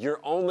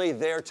 you're only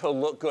there to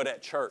look good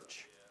at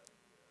church.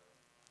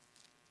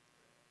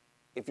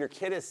 If your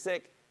kid is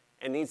sick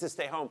and needs to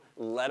stay home,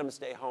 let him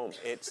stay home.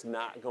 It's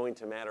not going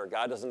to matter.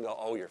 God doesn't go,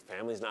 oh, your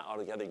family's not all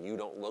together, you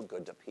don't look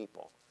good to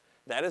people.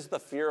 That is the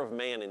fear of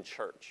man in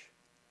church.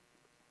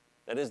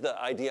 That is the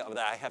idea of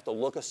that I have to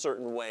look a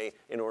certain way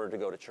in order to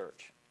go to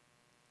church.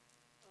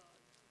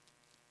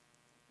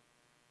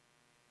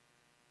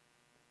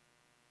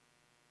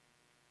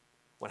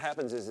 What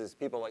happens is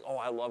people are like, oh,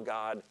 I love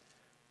God.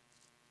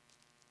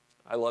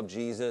 I love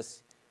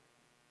Jesus.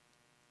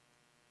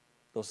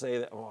 They'll say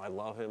that, oh, I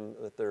love him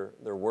with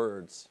their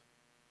words.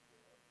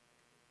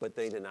 But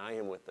they deny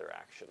him with their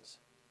actions.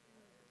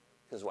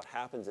 Because what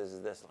happens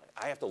is this, like,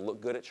 I have to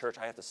look good at church.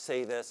 I have to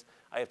say this.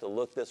 I have to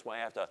look this way. I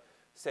have to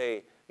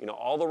say,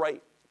 all the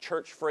right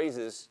church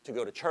phrases to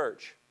go to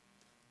church.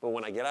 But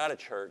when I get out of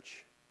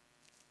church,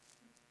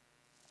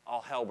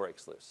 all hell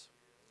breaks loose.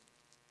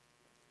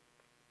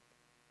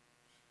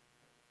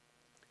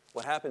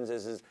 What happens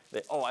is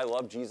that, oh, I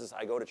love Jesus,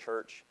 I go to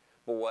church.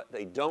 But what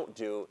they don't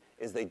do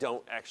is they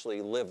don't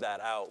actually live that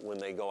out when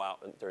they go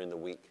out during the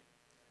week.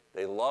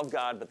 They love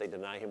God, but they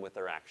deny him with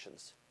their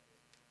actions.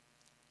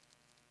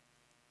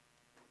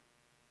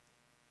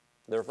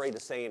 They're afraid to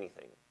say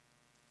anything.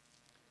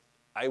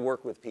 I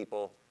work with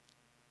people,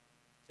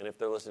 and if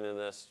they're listening to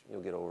this,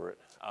 you'll get over it.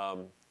 I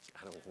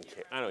don't even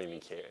care.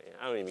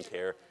 I don't even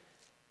care.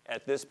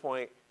 At this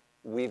point,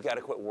 we've got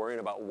to quit worrying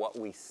about what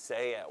we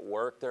say at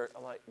work.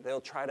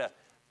 They'll try to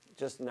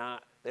just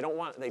not.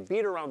 They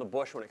beat around the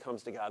bush when it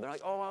comes to God. They're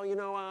like, oh, well, you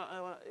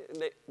know,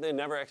 they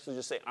never actually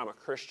just say, I'm a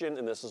Christian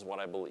and this is what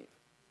I believe.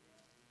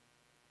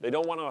 They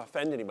don't want to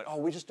offend anybody. Oh,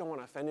 we just don't want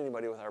to offend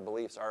anybody with our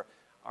beliefs,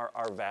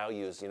 our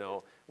values, you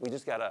know. We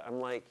just got to, I'm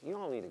like, you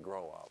all need to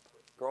grow up.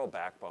 Grow a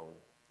backbone.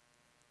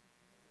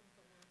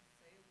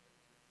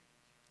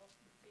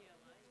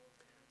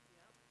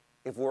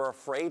 If we're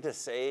afraid to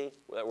say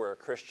that we're a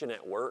Christian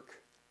at work,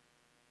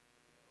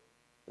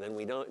 then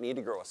we don't need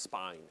to grow a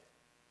spine.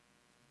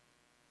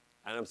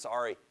 And I'm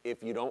sorry,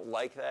 if you don't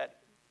like that,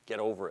 get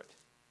over it.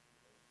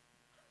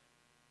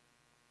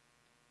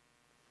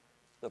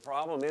 The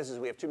problem is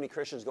we have too many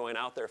Christians going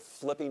out there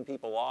flipping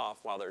people off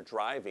while they're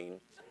driving.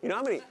 You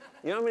know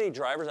how many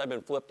drivers I've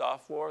been flipped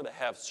off for that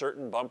have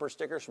certain bumper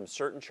stickers from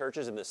certain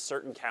churches in this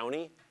certain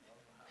county?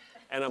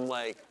 And I'm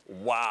like,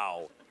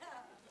 wow.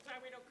 That's why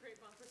we don't create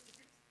bumper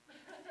stickers.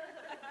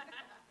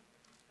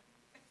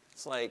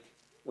 It's like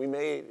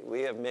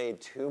we have made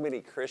too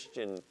many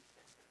Christian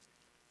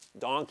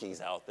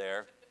donkeys out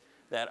there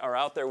that are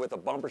out there with a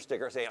bumper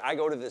sticker saying, I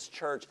go to this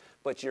church,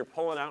 but you're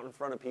pulling out in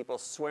front of people,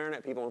 swearing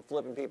at people and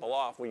flipping people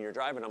off when you're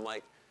driving. I'm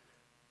like,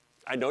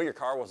 I know your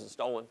car wasn't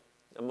stolen.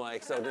 I'm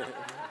like, so.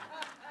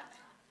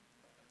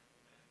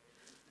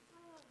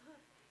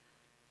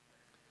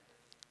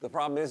 The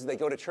problem is they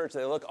go to church,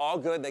 they look all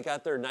good, they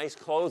got their nice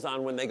clothes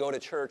on when they go to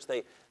church.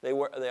 They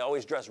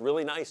always dress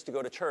really nice to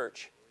go to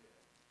church.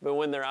 But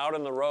when they're out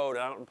on the road,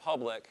 out in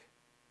public,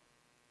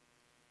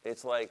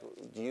 it's like,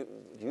 do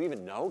you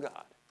even know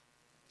God?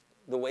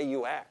 The way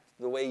you act,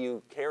 the way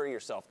you carry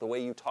yourself, the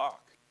way you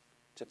talk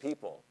to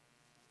people.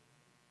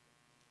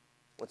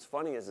 What's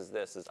funny is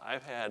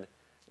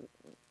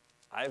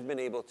I've been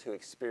able to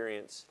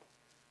experience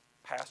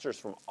pastors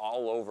from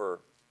all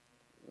over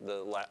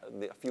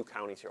a few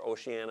counties here,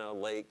 Oceana,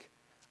 Lake,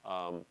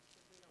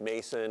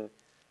 Mason,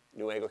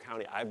 Newaygo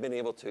County. I've been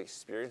able to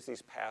experience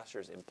these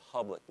pastors in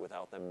public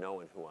without them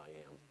knowing who I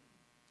am.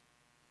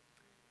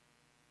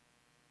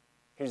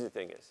 Here's the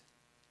thing is,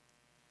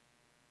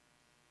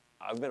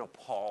 I've been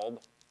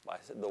appalled by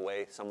the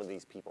way some of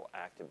these people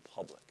act in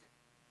public.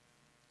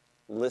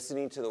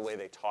 Listening to the way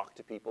they talk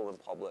to people in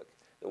public,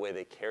 the way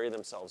they carry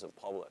themselves in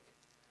public.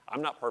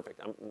 I'm not perfect,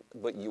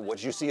 but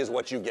what you see is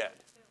what you get.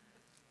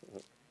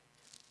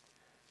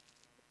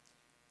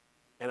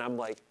 And I'm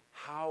like,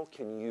 how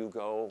can you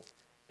go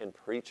and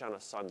preach on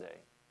a Sunday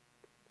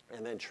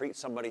and then treat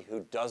somebody who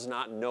does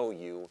not know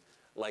you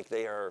like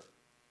they are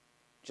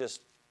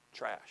just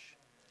trash?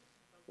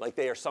 Like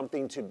they are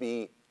something to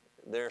be,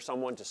 they're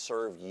someone to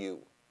serve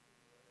you.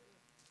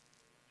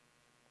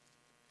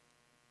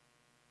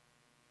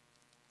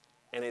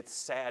 And it's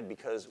sad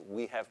because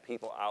we have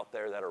people out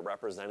there that are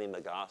representing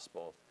the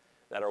gospel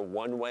that are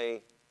one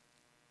way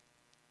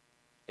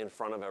in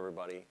front of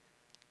everybody.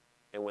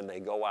 And when they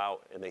go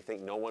out and they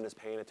think no one is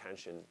paying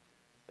attention,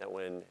 that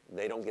when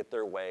they don't get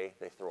their way,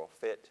 they throw a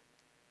fit.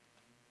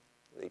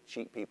 They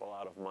cheat people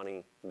out of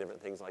money and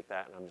different things like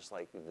that. And I'm just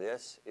like,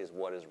 this is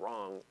what is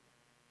wrong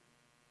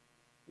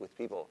with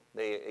people.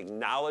 They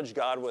acknowledge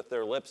God with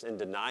their lips and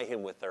deny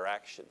him with their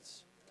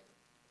actions.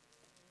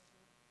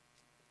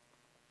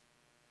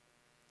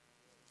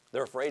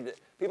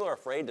 People are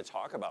afraid to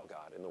talk about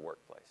God in the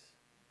workplace.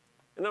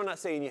 And I'm not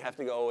saying you have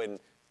to go and,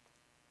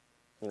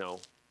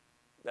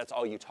 that's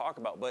all you talk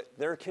about. But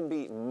there can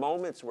be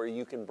moments where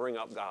you can bring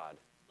up God.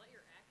 Let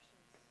your actions.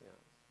 Yeah.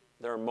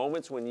 There are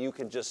moments when you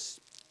can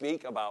just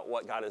speak about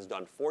what God has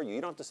done for you.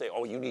 You don't have to say,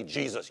 oh, you need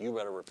Jesus, you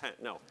better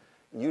repent. No.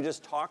 You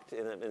just talk to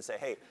him and say,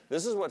 hey,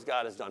 this is what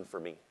God has done for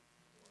me.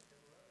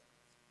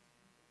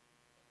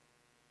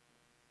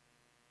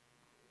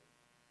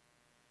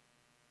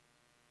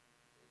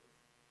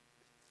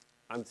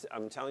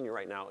 I'm telling you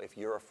right now, if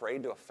you're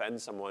afraid to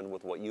offend someone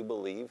with what you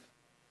believe,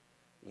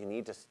 you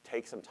need to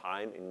take some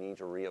time and you need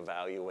to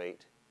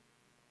reevaluate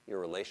your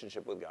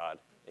relationship with God,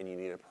 and you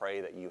need to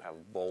pray that you have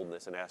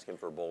boldness and ask him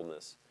for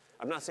boldness.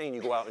 I'm not saying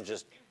you go out and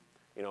just,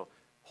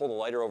 hold a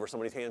lighter over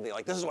somebody's hand and be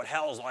like, this is what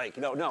hell's like.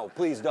 No,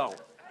 please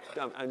don't.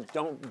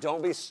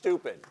 Don't be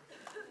stupid.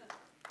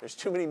 There's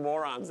too many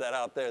morons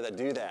out there that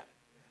do that.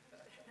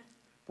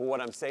 But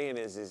what I'm saying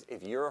is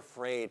if you're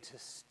afraid to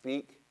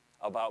speak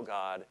about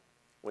God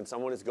when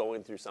someone is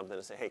going through something,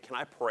 to say, hey, can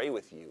I pray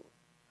with you?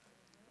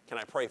 Can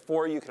I pray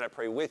for you? Can I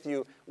pray with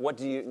you? What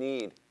do you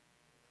need?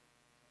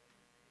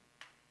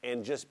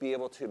 And just be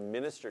able to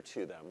minister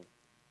to them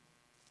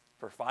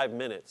for 5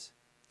 minutes.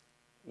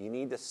 You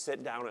need to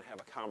sit down and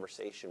have a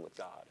conversation with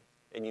God.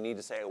 And you need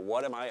to say,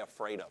 what am I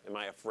afraid of? Am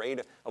I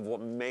afraid of what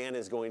man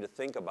is going to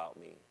think about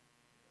me?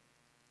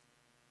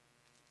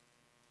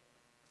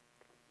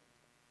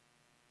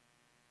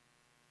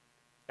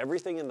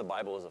 Everything in the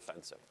Bible is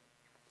offensive.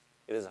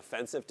 It is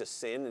offensive to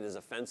sin. It is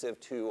offensive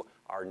to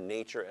our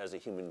nature as a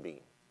human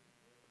being.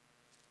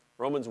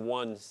 Romans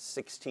 1,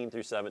 16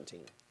 through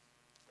 17.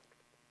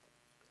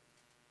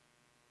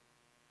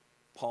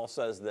 Paul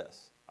says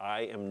this,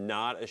 I am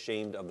not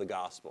ashamed of the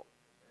gospel,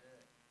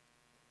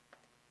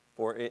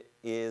 for it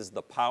is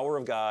the power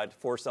of God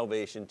for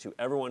salvation to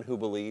everyone who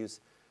believes,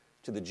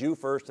 to the Jew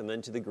first and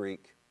then to the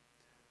Greek.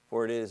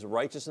 For it is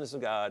righteousness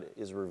of God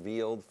is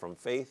revealed from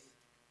faith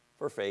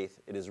for faith.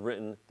 It is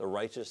written, the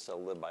righteous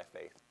shall live by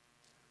faith.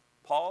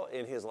 Paul,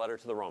 in his letter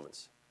to the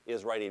Romans,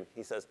 is writing,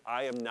 he says,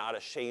 I am not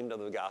ashamed of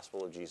the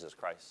gospel of Jesus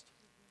Christ.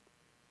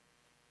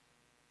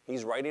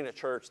 He's writing a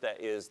church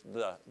that is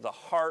the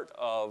heart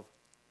of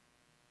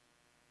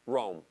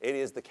Rome. It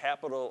is the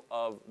capital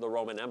of the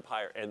Roman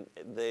Empire, and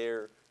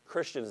they're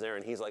Christians there,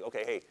 and he's like,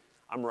 okay, hey,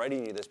 I'm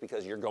writing you this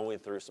because you're going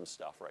through some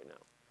stuff right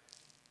now.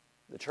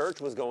 The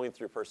church was going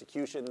through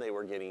persecution. They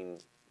were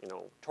getting,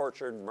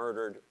 tortured,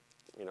 murdered.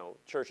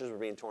 Churches were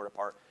being torn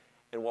apart.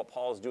 And what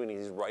Paul is doing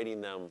is he's writing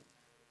them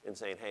and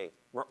saying, hey,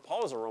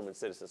 Paul is a Roman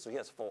citizen, so he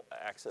has full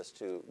access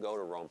to go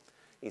to Rome.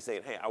 He's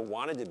saying, hey, I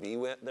wanted to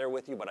be there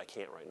with you, but I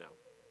can't right now.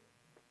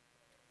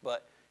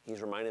 But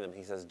he's reminding them,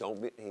 he says,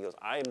 he goes,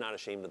 I am not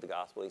ashamed of the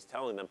gospel. He's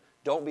telling them,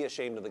 don't be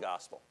ashamed of the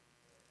gospel.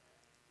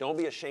 Don't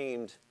be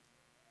ashamed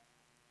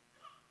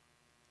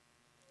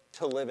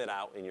to live it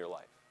out in your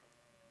life.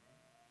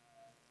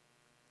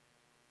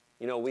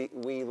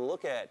 We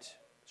look at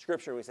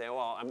Scripture and we say,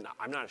 well,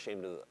 I'm not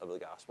ashamed of the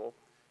gospel,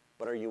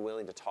 but are you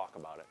willing to talk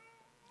about it?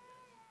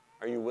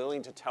 Are you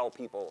willing to tell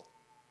people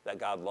that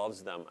God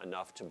loves them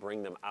enough to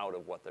bring them out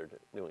of what they're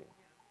doing?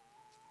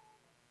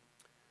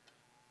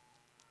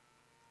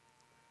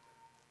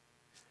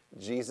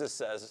 Jesus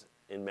says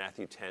in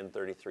Matthew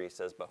 10:33,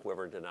 says, but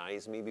whoever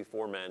denies me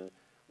before men,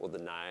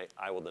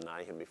 I will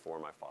deny him before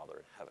my Father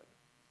in heaven.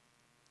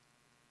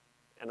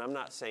 And I'm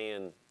not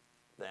saying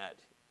that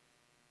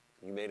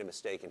you made a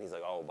mistake and he's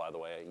like, oh, by the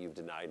way, you've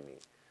denied me.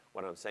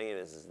 What I'm saying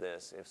is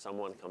this, if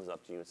someone comes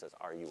up to you and says,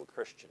 are you a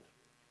Christian?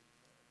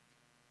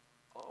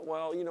 Oh,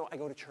 well, I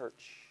go to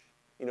church.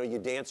 You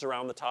dance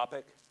around the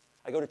topic.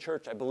 I go to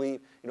church, I believe,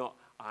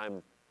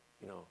 I'm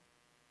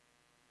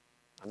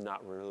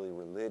not really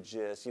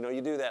religious.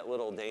 You do that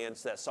little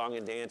dance, that song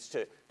and dance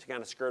to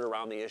kind of skirt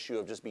around the issue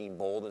of just being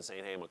bold and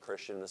saying, hey, I'm a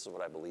Christian, this is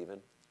what I believe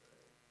in.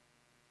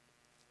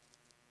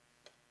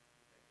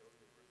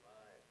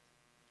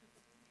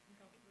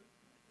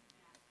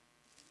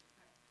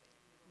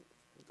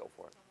 Go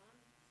for it.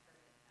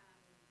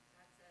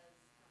 God says,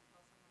 tell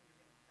someone you're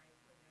going to pray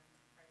for them,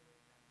 pray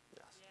with them.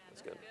 Yes, Yeah,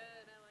 that's that's good.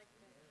 good. I like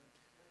that.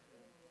 That's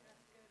good.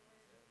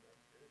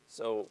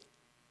 So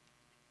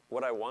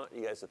what I want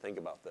you guys to think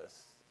about this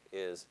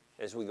is,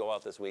 as we go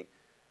out this week,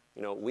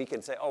 we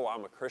can say, oh,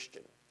 I'm a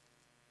Christian.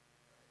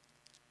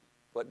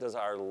 But does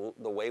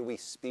the way we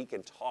speak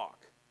and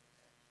talk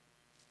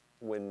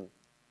when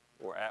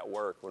we're at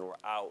work, when we're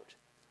out,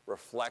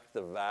 reflect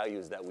the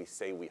values that we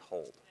say we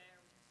hold?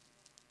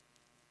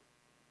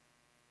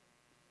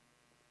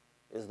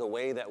 Is the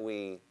way that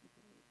we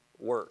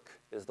work,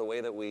 is the way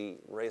that we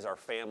raise our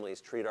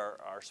families, treat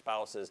our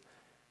spouses,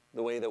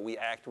 the way that we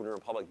act when we're in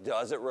public,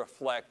 does it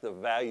reflect the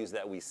values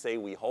that we say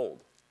we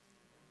hold?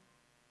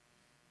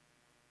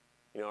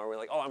 Are we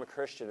like, oh, I'm a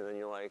Christian, and then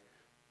you're like,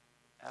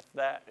 F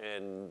that,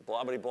 and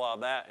blah, blah, blah,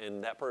 that,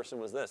 and that person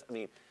was this. I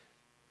mean,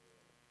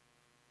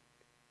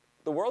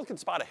 the world can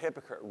spot a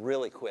hypocrite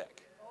really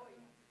quick.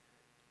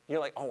 You're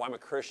like, oh, I'm a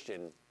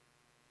Christian,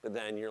 but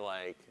then they're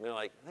like,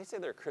 they say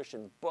they're a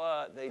Christian,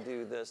 but they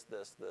do this,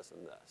 this, this,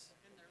 and this.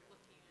 And they're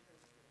looking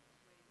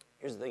at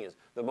Here's the thing is,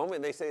 the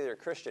moment they say they're a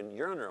Christian,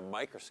 you're under a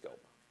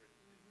microscope.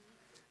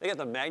 They got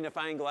the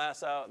magnifying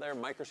glass out there,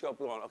 microscope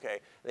going, okay,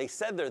 they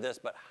said they're this,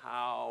 but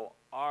how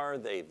are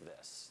they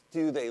this?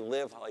 Do they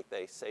live like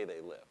they say they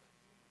live?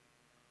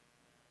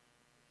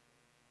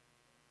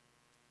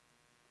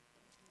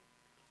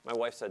 My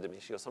wife said to me,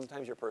 she goes,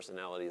 sometimes your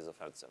personality is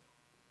offensive.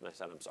 And I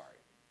said, I'm sorry,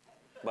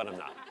 but I'm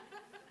not.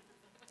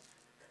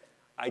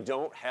 I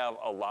don't have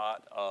a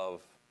lot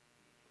of,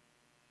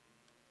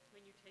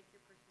 when you take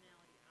your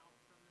personality out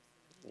from us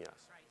and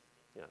yes,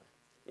 Christ.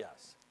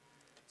 yes.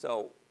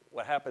 So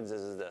what happens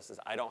is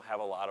I don't have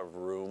a lot of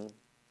room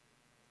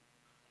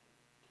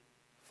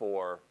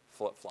for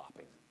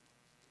flip-flopping.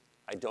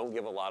 I don't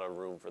give a lot of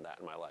room for that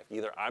in my life.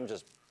 Either I'm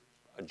just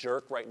a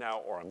jerk right now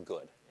or I'm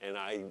good. And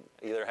I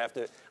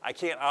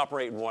can't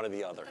operate in one or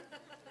the other.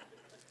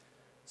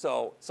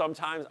 So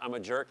sometimes I'm a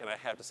jerk and I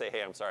have to say,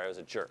 hey, I'm sorry, I was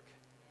a jerk.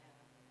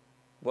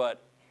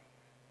 But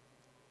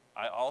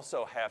I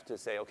also have to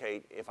say,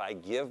 okay, if I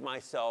give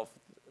myself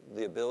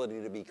the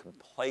ability to be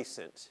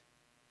complacent,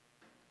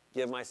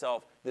 give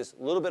myself this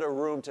little bit of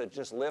room to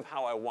just live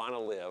how I want to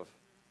live,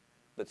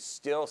 but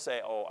still say,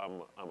 oh,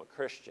 I'm a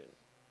Christian.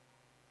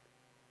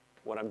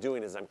 What I'm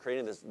doing is I'm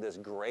creating this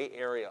gray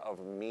area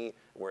of me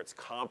where it's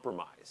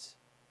compromise.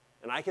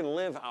 And I can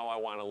live how I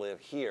want to live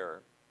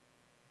here,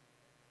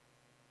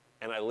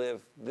 and I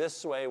live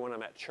this way when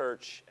I'm at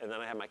church, and then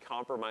I have my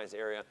compromise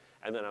area,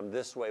 and then I'm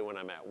this way when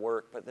I'm at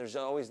work. But there's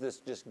always this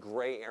just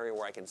gray area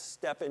where I can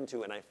step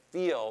into, and I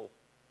feel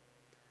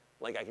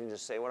Like I can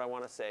just say what I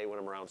want to say when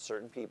I'm around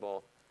certain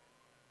people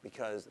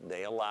because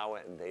they allow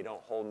it and they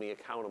don't hold me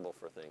accountable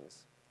for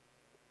things.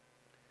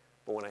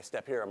 But when I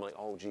step here, I'm like,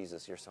 oh,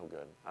 Jesus, you're so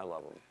good. I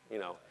love him, you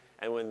know.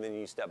 And when then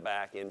you step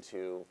back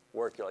into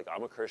work, you're like,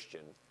 I'm a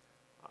Christian.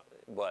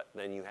 But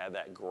then you have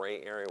that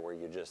gray area where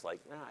you're just like,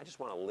 nah, I just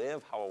want to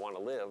live how I want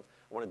to live.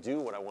 I want to do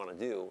what I want to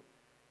do.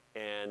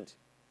 And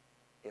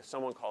if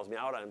someone calls me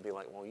out, I'd be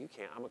like, well, you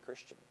can't. I'm a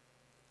Christian.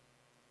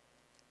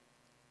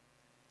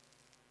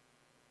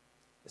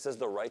 It says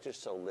the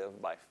righteous shall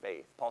live by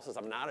faith. Paul says,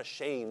 I'm not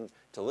ashamed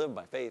to live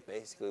by faith,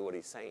 basically what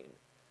he's saying.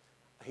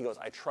 He goes,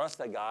 I trust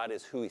that God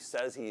is who he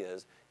says he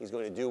is. He's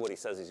going to do what he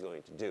says he's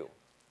going to do.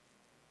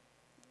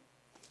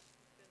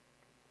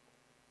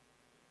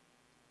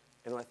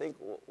 And I think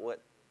what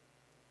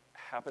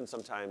happens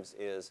sometimes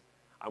is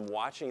I'm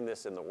watching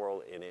this in the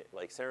world in it.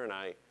 Like Sarah and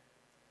I,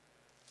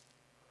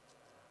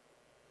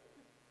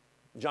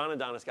 John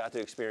and Donis got to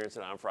experience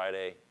it on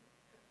Friday,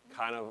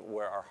 kind of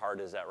where our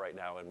heart is at right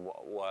now and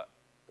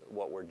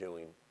what we're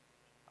doing.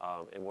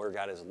 And where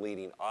God is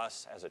leading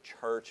us as a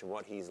church and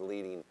what he's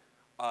leading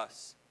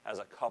us as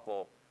a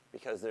couple,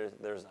 because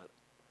there's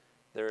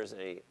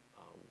a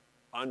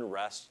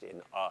unrest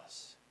in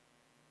us.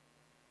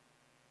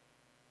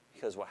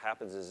 Because what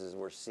happens is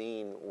we're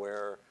seeing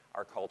where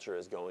our culture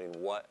is going,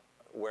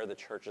 where the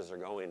churches are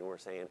going, and we're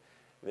saying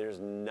there's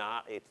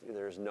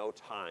no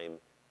time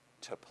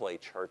to play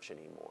church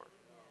anymore.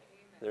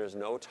 There's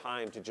no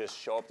time to just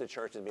show up to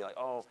church and be like,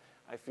 oh,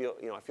 I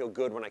feel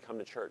good when I come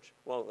to church.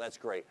 Well, that's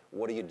great.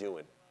 What are you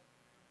doing?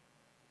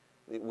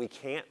 We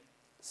can't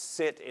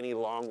sit any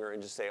longer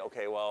and just say,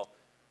 okay, well,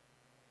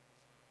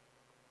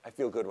 I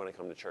feel good when I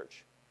come to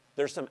church.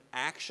 There's some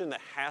action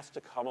that has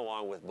to come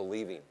along with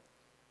believing.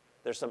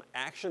 There's some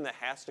action that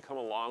has to come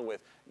along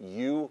with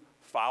you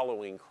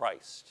following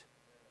Christ.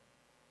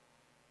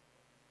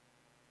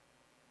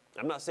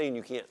 I'm not saying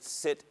you can't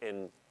sit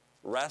and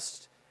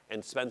rest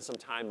and spend some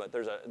time, but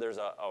there's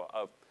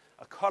a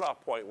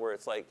cutoff point where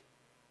it's like,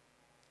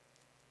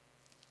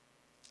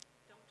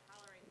 Don't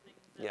tolerate things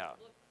that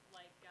look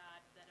like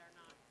God that are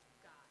not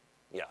God.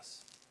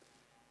 yes.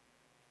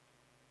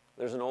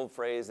 There's an old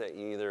phrase that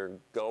you either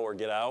go or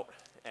get out,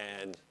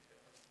 and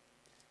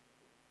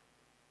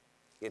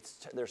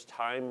there's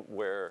time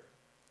where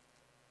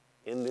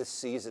in this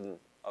season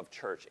of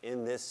church,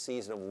 in this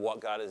season of what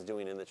God is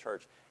doing in the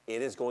church,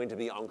 it is going to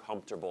be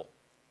uncomfortable.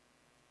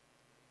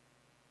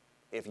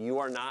 If you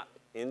are not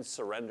in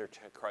surrender to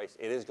Christ,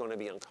 it is going to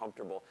be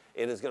uncomfortable.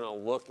 It is going to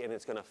look and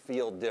it's going to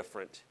feel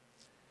different.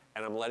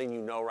 And I'm letting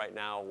you know right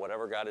now,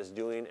 whatever God is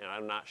doing, and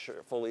I'm not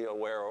fully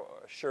aware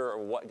or sure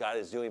of what God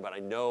is doing, but I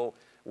know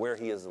where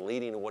he is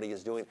leading and what he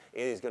is doing,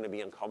 it is going to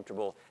be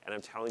uncomfortable. And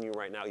I'm telling you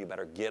right now, you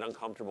better get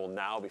uncomfortable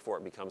now before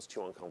it becomes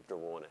too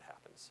uncomfortable when it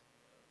happens.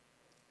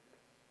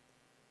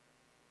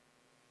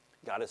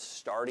 God is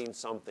starting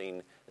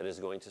something that is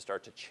going to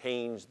start to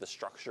change the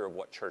structure of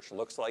what church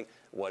looks like,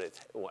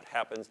 what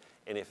happens.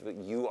 And if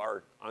you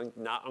are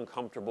not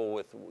uncomfortable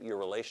with your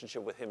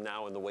relationship with him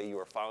now and the way you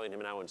are following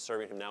him now and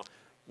serving him now,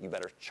 you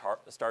better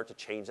start to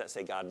change that.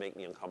 Say, God, make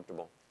me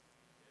uncomfortable.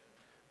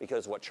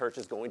 Because what church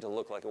is going to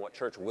look like and what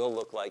church will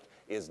look like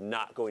is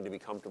not going to be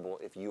comfortable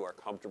if you are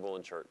comfortable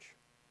in church.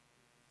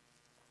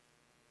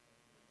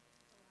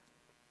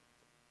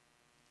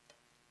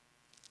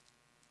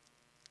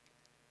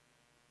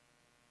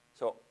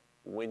 So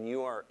when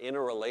you are in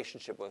a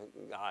relationship with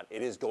God,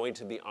 it is going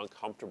to be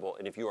uncomfortable.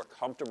 And if you are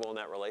comfortable in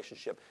that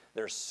relationship,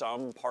 there's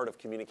some part of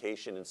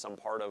communication and some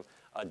part of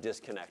a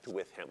disconnect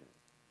with him.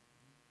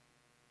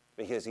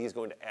 Because he's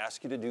going to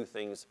ask you to do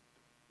things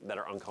that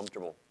are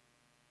uncomfortable.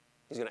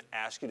 He's going to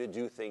ask you to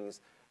do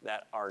things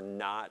that are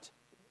not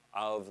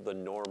of the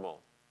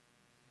normal.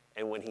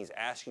 And when he's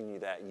asking you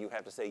that, you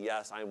have to say,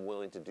 yes, I'm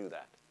willing to do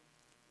that.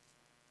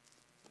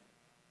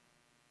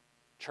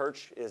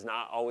 Church is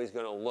not always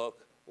going to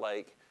look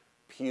like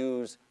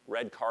pews,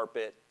 red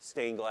carpet,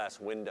 stained glass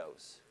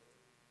windows.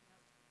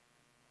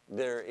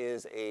 There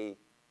is a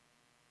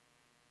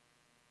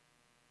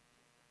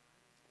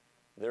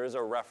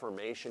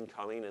reformation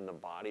coming in the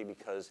body,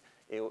 because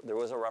there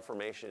was a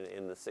reformation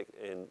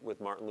with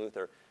Martin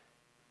Luther,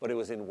 but it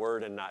was in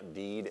word and not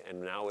deed,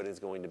 and now it is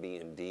going to be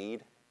in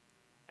deed.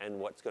 And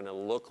what's going to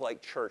look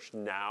like church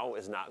now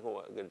is not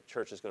what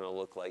church is going to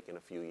look like in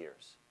a few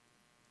years.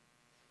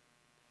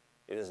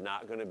 It is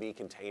not going to be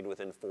contained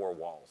within four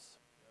walls.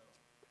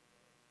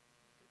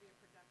 It'll be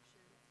a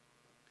production.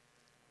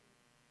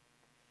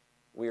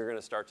 We are going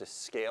to start to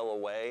scale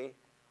away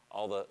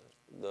all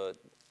the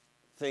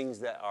things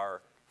that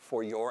are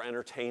for your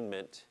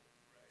entertainment.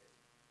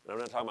 And I'm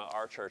not talking about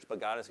our church, but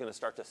God is going to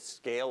start to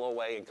scale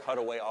away and cut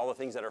away all the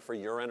things that are for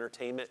your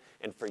entertainment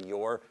and for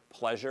your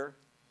pleasure.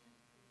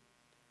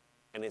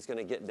 And it's going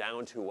to get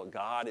down to what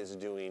God is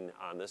doing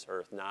on this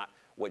earth, not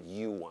what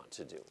you want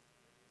to do.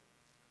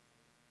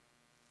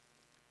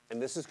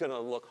 And this is going to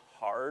look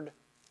hard.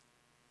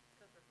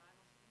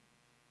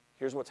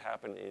 Here's what's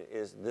happened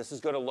is this is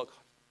going to look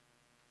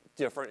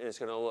different, and it's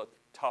going to look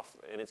tough,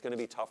 and it's going to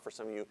be tough for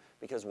some of you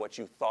because what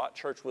you thought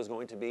church was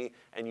going to be,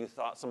 and you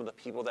thought some of the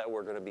people that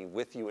were going to be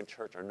with you in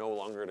church are no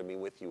longer going to be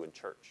with you in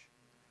church.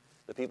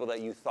 The people that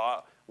you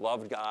thought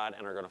loved God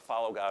and are going to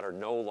follow God are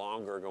no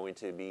longer going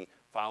to be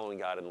following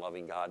God and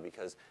loving God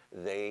because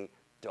they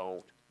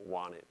don't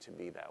want it to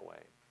be that way.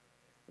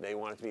 They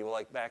want it to be, well,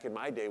 like back in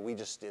my day, we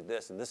just did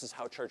this, and this is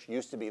how church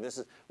used to be.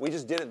 We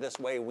just did it this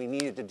way. We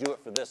needed to do it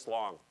for this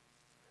long.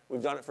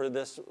 We've done it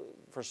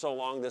for so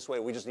long this way.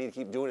 We just need to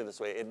keep doing it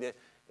this way.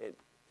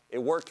 It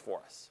worked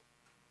for us.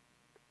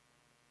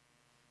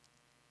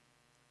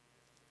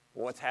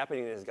 What's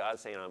happening is God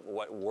saying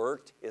what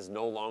worked is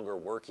no longer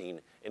working,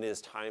 and it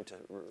is time to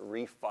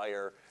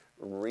refire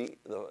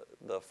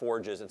the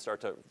forges and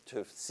start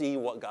to see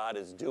what God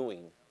is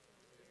doing.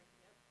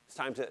 It's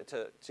time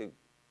to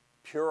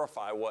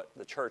purify what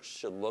the church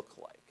should look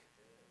like.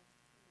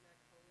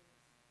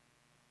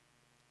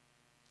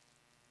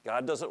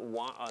 God doesn't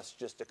want us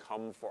just to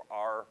come for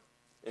our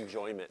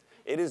enjoyment.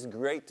 It is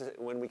great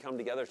when we come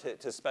together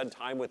to spend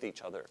time with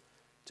each other,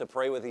 to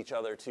pray with each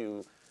other,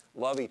 to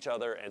love each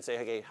other and say,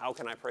 okay, how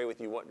can I pray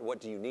with you? What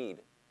do you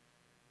need?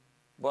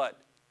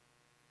 But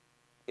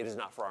it is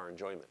not for our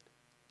enjoyment.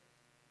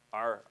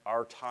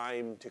 Our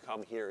time to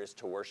come here is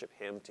to worship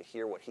him, to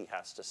hear what he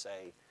has to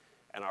say.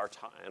 And our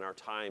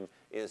time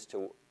is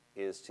to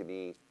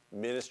be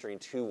ministering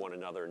to one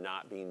another,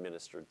 not being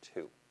ministered to.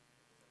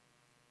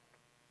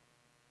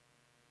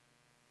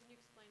 Can you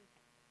explain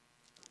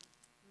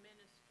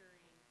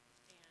ministering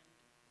and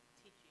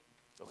teaching?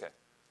 Okay.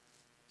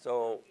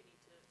 So You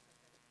need to,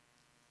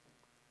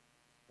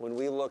 when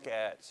we look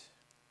at,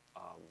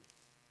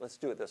 let's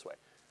do it this way,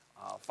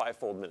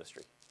 fivefold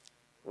ministry.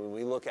 When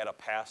we look at a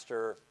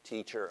pastor,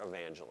 teacher,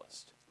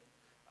 evangelist,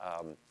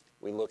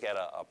 we look at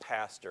a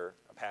pastor.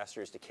 A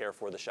pastor is to care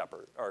for the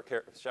shepherd, or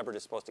shepherd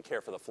is supposed to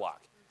care for the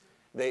flock.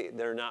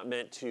 They're not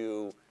meant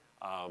to.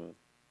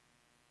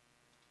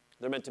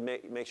 They're meant to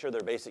make sure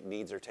their basic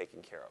needs are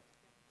taken care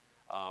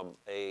of.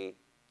 A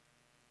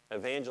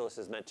evangelist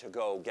is meant to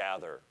go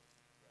gather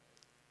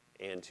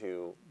and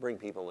to bring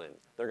people in.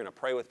 They're going to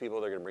pray with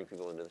people. They're going to bring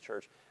people into the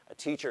church. A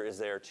teacher is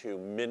there to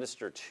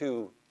minister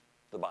to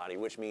the body,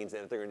 which means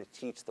that they're going to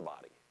teach the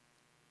body.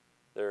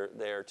 They're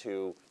there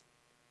to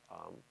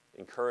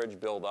encourage,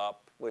 build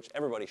up, which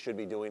everybody should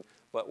be doing,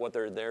 but what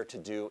they're there to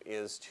do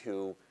is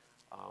to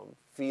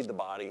feed the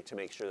body to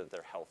make sure that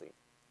they're healthy.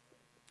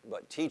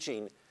 But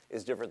teaching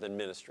is different than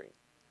ministering.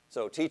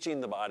 So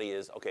teaching the body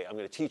is, okay, I'm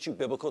going to teach you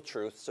biblical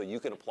truths so you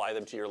can apply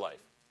them to your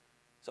life.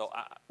 So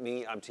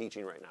I'm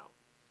teaching right now.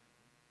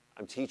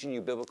 I'm teaching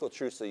you biblical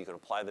truths so you can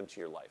apply them to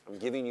your life. I'm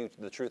giving you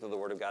the truth of the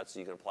Word of God so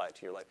you can apply it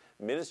to your life.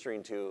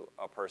 Ministering to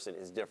a person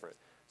is different.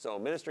 So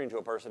ministering to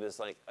a person is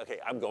like, okay,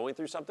 I'm going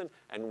through something,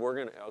 and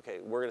we're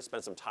gonna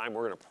spend some time.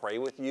 We're gonna pray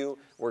with you.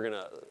 We're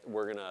gonna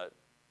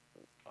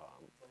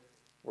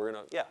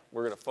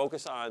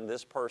focus on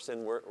this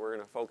person. We're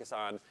gonna focus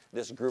on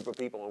this group of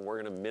people, and we're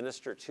gonna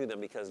minister to them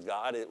because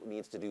God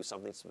needs to do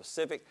something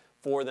specific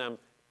for them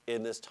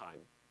in this time.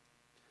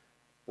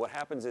 What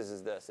happens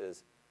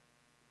is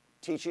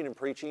teaching and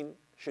preaching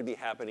should be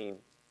happening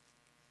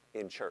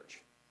in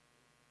church.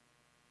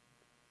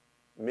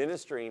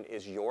 Ministering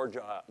is your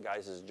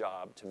guys'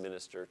 job to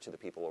minister to the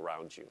people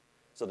around you.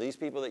 So these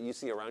people that you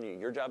see around you,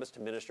 your job is to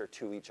minister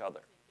to each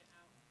other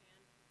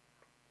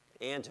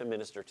and to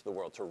minister to the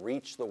world, to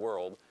reach the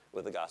world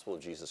with the gospel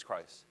of Jesus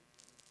Christ.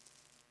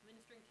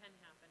 ministering can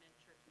happen in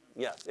church.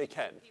 Yes, it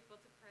can. People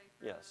to pray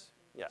for. Yes.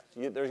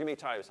 There's going to be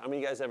times. How many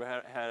of you guys ever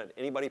had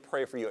anybody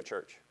pray for you at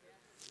church?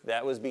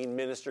 That was being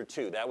ministered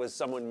to. That was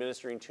someone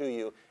ministering to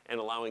you and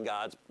allowing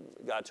God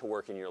to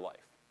work in your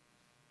life.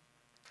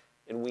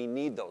 And we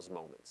need those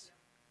moments.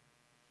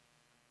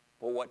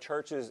 But what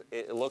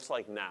it looks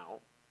like now,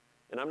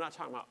 and I'm not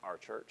talking about our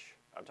church,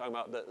 I'm talking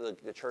about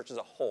the church as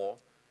a whole,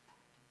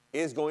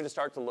 is going to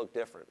start to look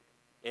different.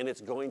 And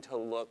it's going to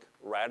look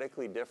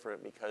radically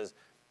different because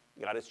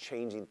God is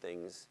changing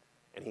things,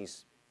 and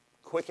he's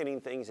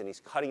quickening things, and he's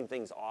cutting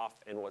things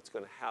off. And what's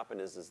going to happen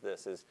is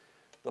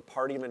the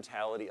party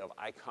mentality of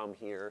I come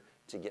here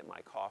to get my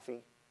coffee.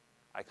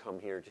 I come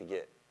here to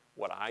get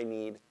what I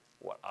need,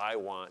 what I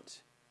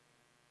want.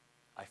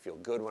 I feel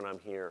good when I'm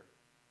here.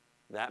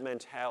 That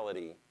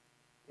mentality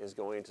is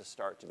going to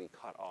start to be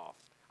cut off.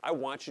 I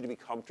want you to be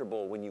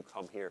comfortable when you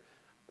come here.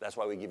 That's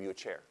why we give you a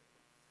chair.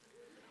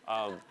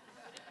 But if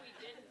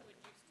we didn't, would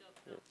you still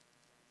come?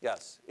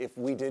 Yes, if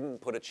we didn't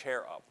put a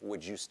chair up,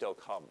 would you still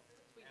come?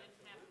 If we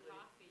didn't have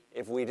coffee,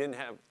 If we didn't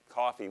have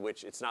coffee,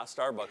 which it's not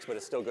Starbucks, but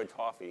it's still good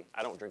coffee.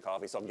 I don't drink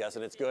coffee, so I'm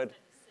guessing it's good. had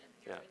to sit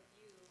here Yeah. with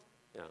you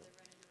Yeah. while they're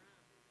running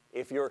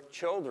around. If your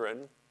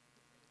children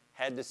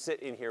had to sit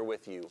in here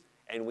with you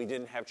and we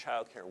didn't have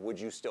childcare, would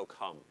you still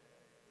come?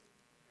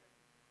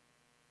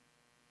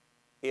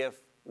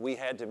 If we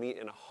had to meet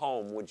in a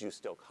home, would you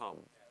still come?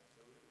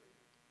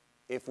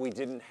 If we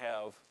didn't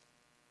have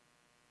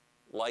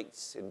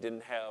lights and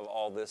didn't have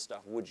all this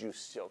stuff, would you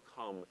still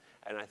come?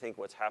 And I think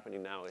what's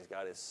happening now is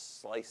God is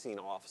slicing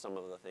off some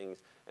of the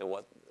things. And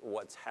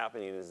what's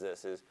happening is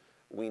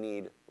we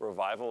need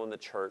revival in the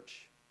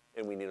church,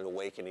 and we need an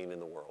awakening in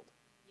the world.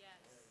 Yes.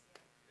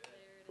 There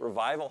it is.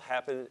 Revival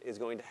is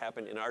going to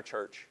happen in our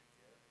church.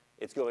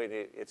 It's going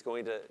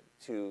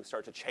to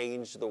start to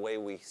change the way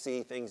we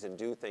see things and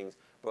do things.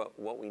 But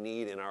what we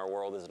need in our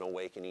world is an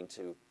awakening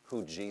to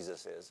who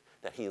Jesus is,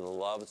 that he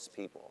loves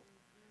people.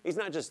 He's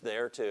not just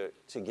there to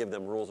give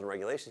them rules and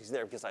regulations. He's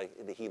there because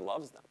he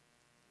loves them.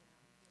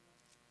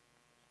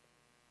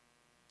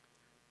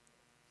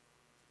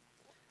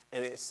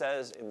 And it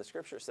says in the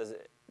scripture, it says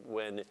that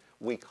when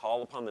we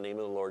call upon the name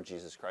of the Lord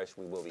Jesus Christ,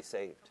 we will be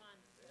saved. Come on.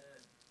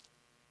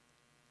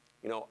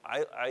 You know,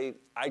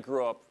 I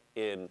grew up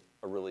in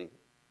a really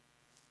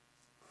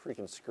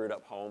freaking screwed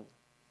up home.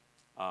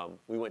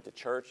 We went to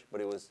church, but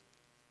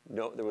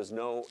there was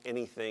no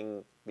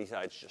anything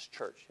besides just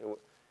church.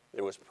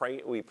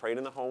 We prayed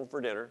in the home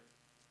for dinner,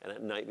 and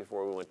at night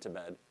before we went to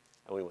bed,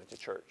 and we went to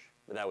church.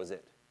 But that was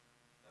it.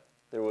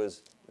 There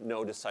was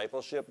no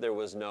discipleship. There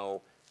was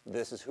no,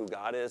 this is who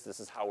God is, this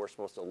is how we're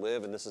supposed to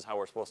live, and this is how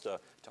we're supposed to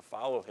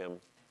follow him.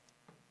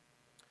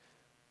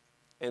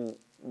 And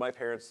my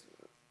parents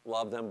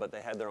loved them, but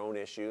they had their own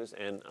issues,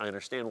 and I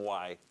understand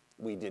why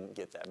we didn't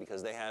get that,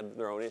 because they had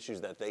their own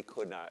issues that they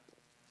could not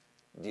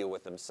deal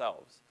with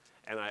themselves.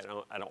 And I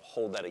don't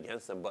hold that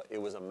against them, but it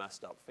was a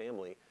messed up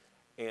family.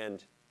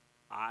 And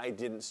I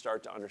didn't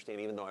start to understand,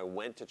 even though I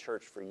went to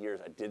church for years,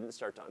 I didn't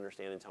start to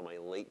understand until my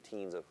late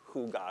teens of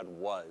who God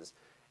was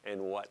and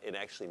what it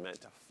actually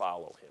meant to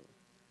follow him.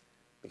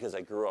 Because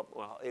I grew up,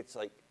 well, it's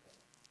like,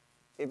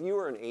 if you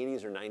were an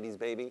 80s or 90s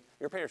baby,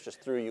 your parents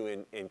just threw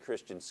you in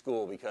Christian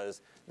school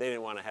because they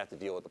didn't want to have to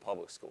deal with the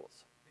public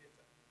schools.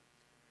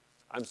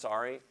 I'm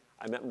sorry,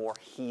 I met more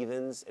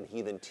heathens and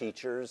heathen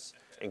teachers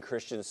in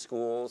Christian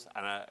schools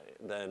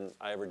than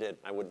I ever did.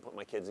 I wouldn't put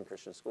my kids in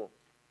Christian school.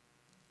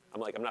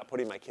 I'm not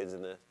putting my kids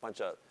in a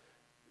bunch of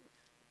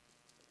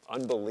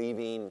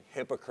unbelieving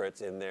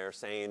hypocrites in there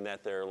saying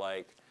that they're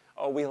like,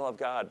 oh, we love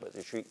God, but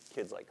they treat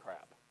kids like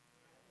crap.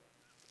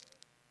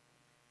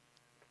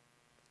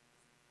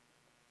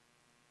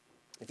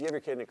 If you have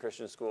your kid in a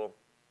Christian school,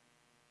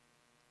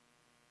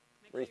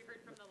 Make sure you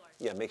heard from the Lord.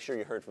 yeah, make sure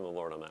you heard from the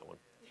Lord on that one.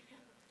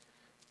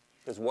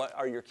 Because what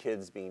are your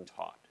kids being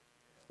taught?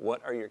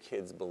 What are your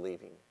kids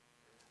believing?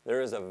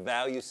 There is a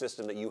value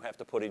system that you have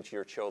to put into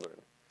your children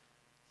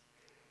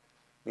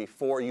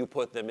before you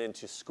put them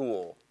into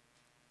school.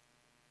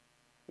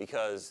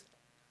 Because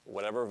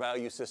whatever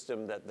value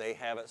system that they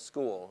have at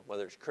school,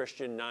 whether it's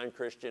Christian,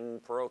 non-Christian,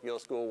 parochial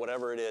school,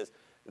 whatever it is,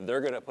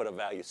 they're going to put a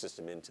value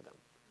system into them.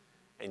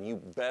 And you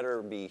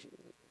better be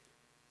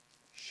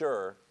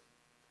sure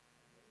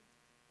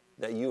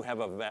that you have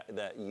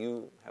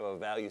a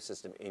value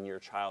system in your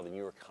child, and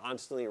you are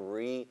constantly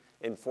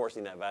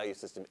reinforcing that value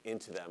system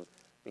into them.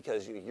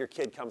 Because your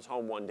kid comes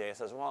home one day and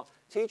says, well,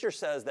 teacher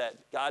says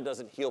that God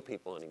doesn't heal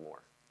people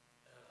anymore.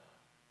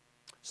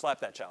 Slap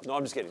that child. No,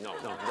 I'm just kidding. No,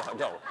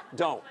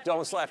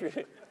 don't slap your,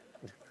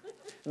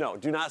 no,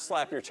 do not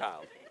slap your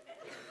child.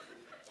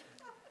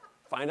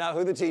 Find out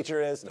who the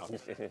teacher is. No, I'm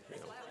just kidding.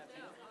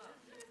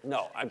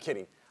 No, I'm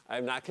kidding.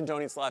 I'm not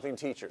condoning slapping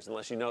teachers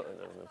unless you know.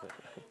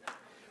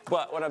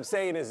 But what I'm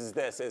saying is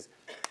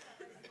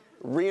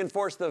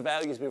reinforce the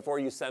values before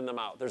you send them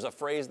out. There's a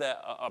phrase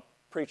that a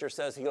preacher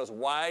says. He goes,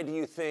 why do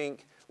you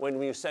think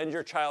when you send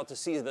your child to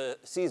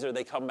Caesar,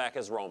 they come back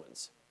as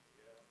Romans?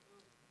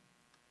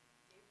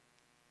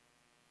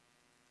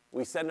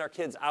 We send our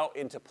kids out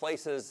into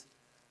places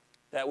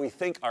that we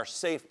think are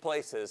safe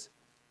places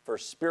for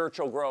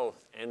spiritual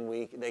growth, and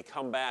they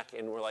come back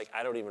and we're like,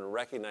 I don't even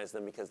recognize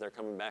them because they're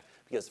coming back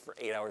because for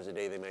 8 hours a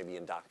day they may be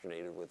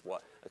indoctrinated with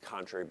a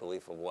contrary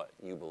belief of what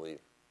you believe.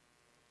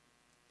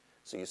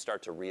 So you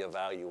start to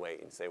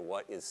reevaluate and say,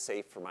 what is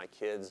safe for my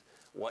kids?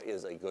 What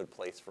is a good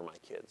place for my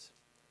kids?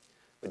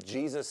 But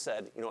Jesus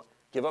said,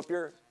 give up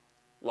your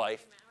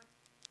life.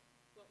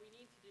 What we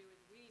need to do is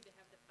we need to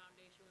have the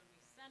foundation when we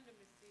send them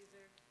to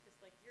Caesar,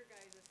 just like your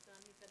guys' son.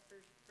 He said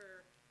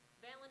for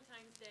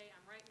Valentine's Day,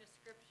 I'm writing a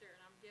scripture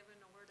and I'm giving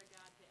the word of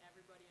God to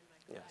everybody in my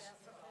class. Yes.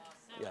 That's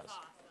awesome. Yes. That's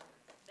awesome.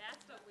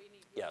 That's what we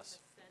need. We need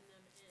Yes. to send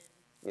them in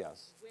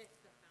Yes. with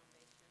the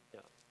foundation.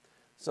 Yeah.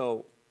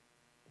 So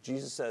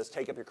Jesus says,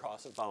 take up your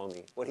cross and follow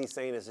me. What he's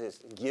saying is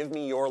give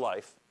me your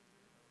life.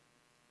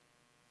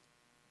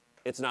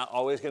 It's not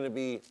always going to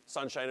be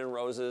sunshine and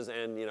roses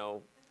and,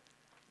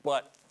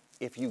 but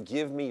if you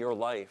give me your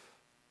life,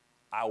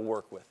 I'll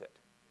work with it.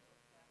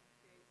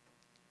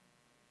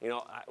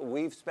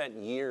 We've spent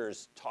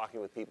years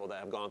talking with people that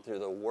have gone through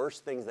the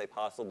worst things they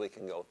possibly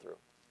can go through.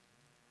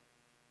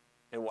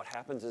 And what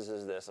happens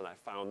is this, and I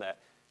found that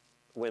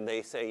when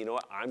they say, you know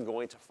what, I'm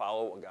going to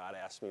follow what God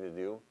asked me to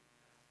do,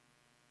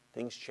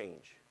 things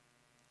change.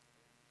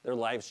 Their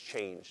lives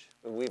change.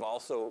 And we've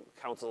also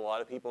counseled a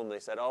lot of people, and they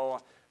said, blah,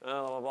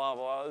 blah,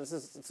 blah, this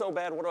is so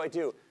bad, what do I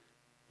do?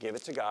 Give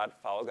it to God,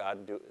 follow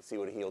God, and see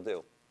what he'll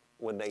do.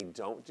 When they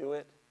don't do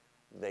it,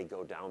 they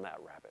go down that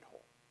rabbit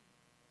hole.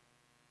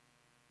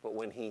 But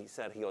when he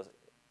goes,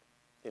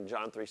 in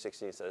John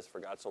 3:16, he says, for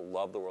God so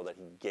loved the world that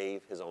he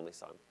gave his only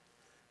son,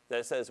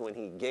 That says when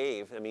he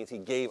gave, that means he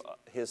gave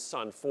his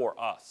son for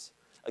us,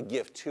 a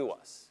gift to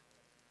us.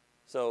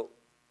 So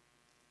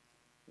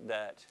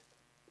that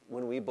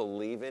when we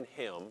believe in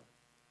him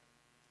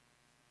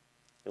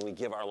and we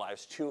give our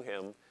lives to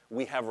him,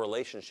 we have a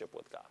relationship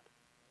with God.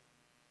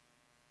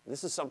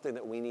 This is something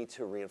that we need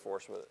to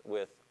reinforce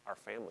with our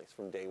families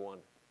from day one.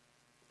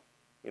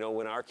 You know,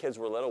 when our kids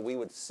were little, we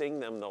would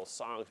sing them those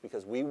songs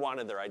because we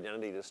wanted their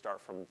identity to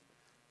start from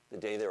the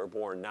day they were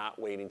born, not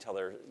waiting until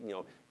they're,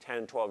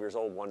 10, 12 years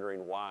old,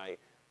 wondering why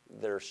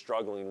they're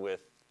struggling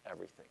with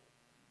everything.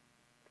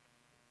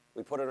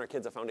 We put on our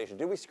kids a foundation.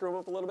 Did we screw them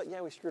up a little bit? Yeah,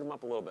 we screwed them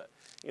up a little bit,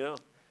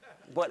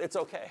 but it's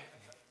okay.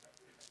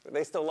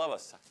 They still love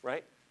us,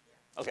 right?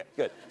 Okay,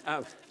 good.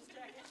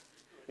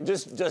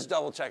 Just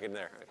double checking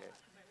there. Okay.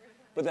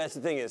 But that's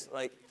the thing is,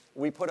 like,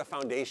 we put a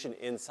foundation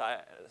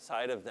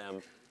inside of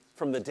them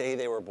from the day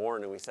they were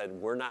born, and we said,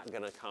 we're not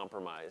going to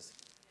compromise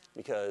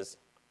because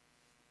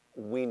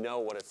we know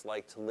what it's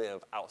like to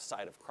live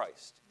outside of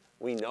Christ.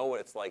 We know what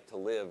it's like to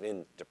live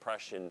in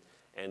depression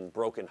and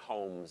broken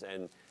homes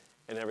and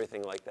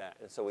everything like that.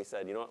 And so we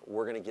said, you know what,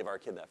 we're going to give our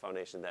kid that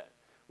foundation, that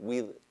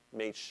we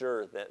made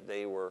sure that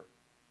they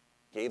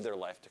gave their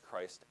life to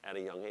Christ at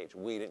a young age.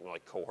 We didn't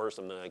coerce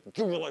them,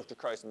 give your life to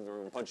Christ and we're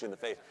going to punch you in the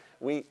face.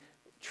 We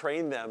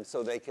trained them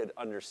so they could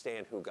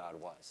understand who God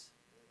was.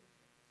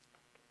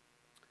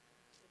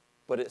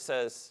 But it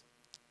says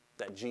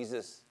that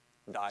Jesus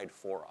died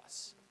for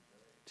us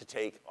to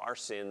take our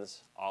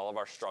sins, all of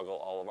our struggle,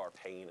 all of our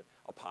pain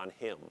upon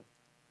him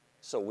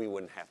so we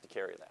wouldn't have to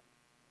carry that.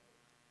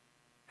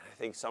 And I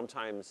think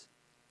sometimes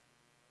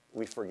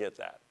we forget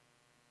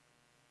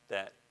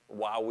that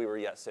while we were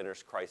yet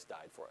sinners, Christ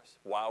died for us.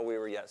 While we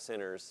were yet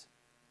sinners,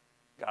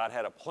 God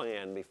had a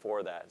plan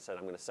before that and said,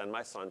 I'm going to send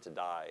my son to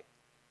die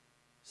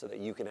so that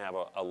you can have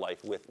a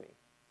life with me.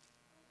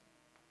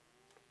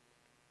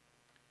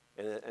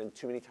 And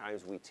too many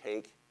times we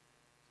take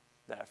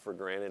that for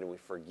granted and we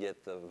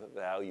forget the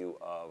value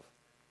of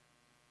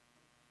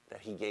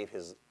that he gave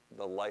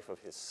the life of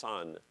his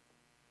son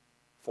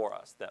for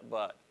us.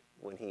 But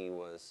when he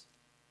was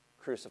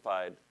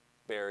crucified,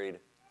 buried,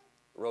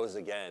 rose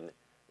again,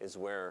 is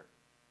where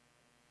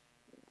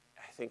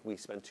I think we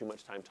spend too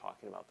much time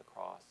talking about the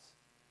cross,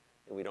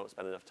 and we don't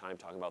spend enough time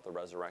talking about the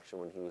resurrection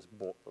when he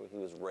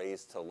was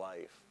raised to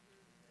life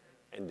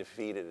and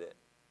defeated it.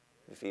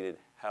 Defeated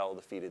hell,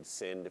 defeated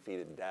sin,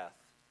 defeated death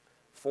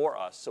for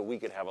us so we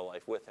could have a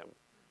life with him.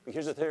 But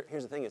here's the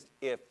thing is,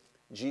 if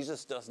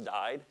Jesus just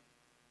died,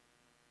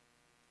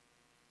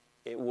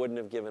 it wouldn't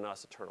have given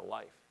us eternal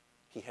life.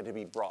 He had to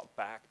be brought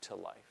back to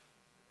life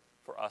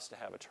for us to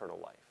have eternal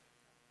life.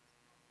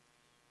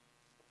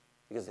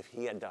 Because if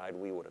he had died,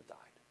 we would have died.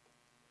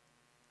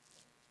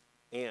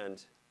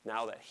 And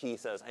now that he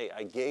says, hey,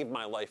 I gave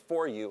my life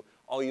for you,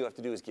 all you have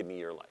to do is give me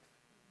your life.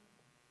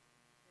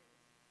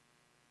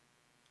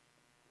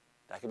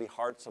 That can be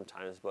hard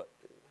sometimes, but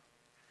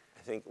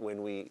I think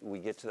when we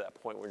get to that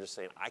point, we're just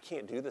saying, I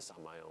can't do this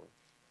on my own.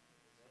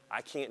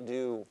 I can't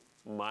do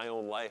my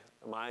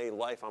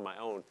life on my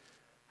own.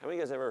 How many of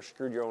you guys ever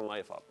screwed your own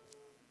life up?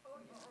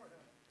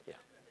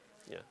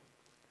 Yeah.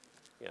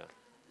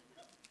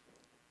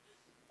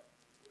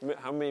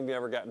 How many of you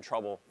ever got in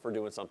trouble for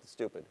doing something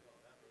stupid?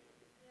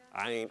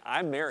 I mean,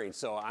 I'm married,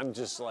 so I'm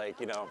just like,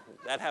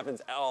 that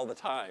happens all the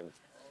time.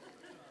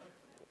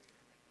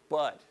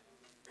 But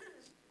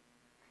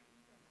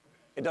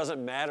it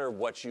doesn't matter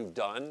what you've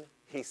done.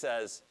 He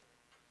says,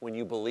 when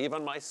you believe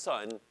on my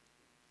son,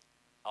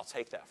 I'll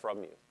take that from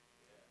you.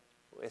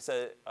 It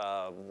says,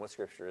 what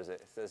scripture is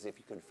it? It says, if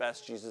you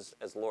confess Jesus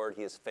as Lord,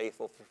 he is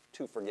faithful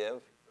to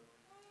forgive.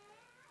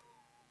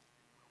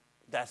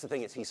 That's the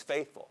thing, is he's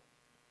faithful.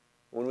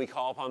 When we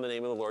call upon the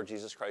name of the Lord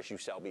Jesus Christ, you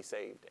shall be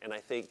saved. And I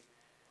think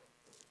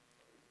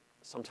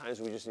sometimes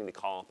we just need to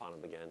call upon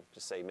him again.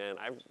 Just say, man,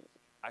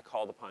 I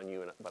called upon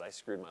you, but I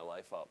screwed my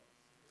life up.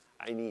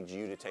 I need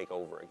you to take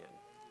over again.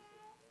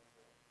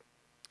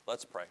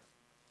 Let's pray.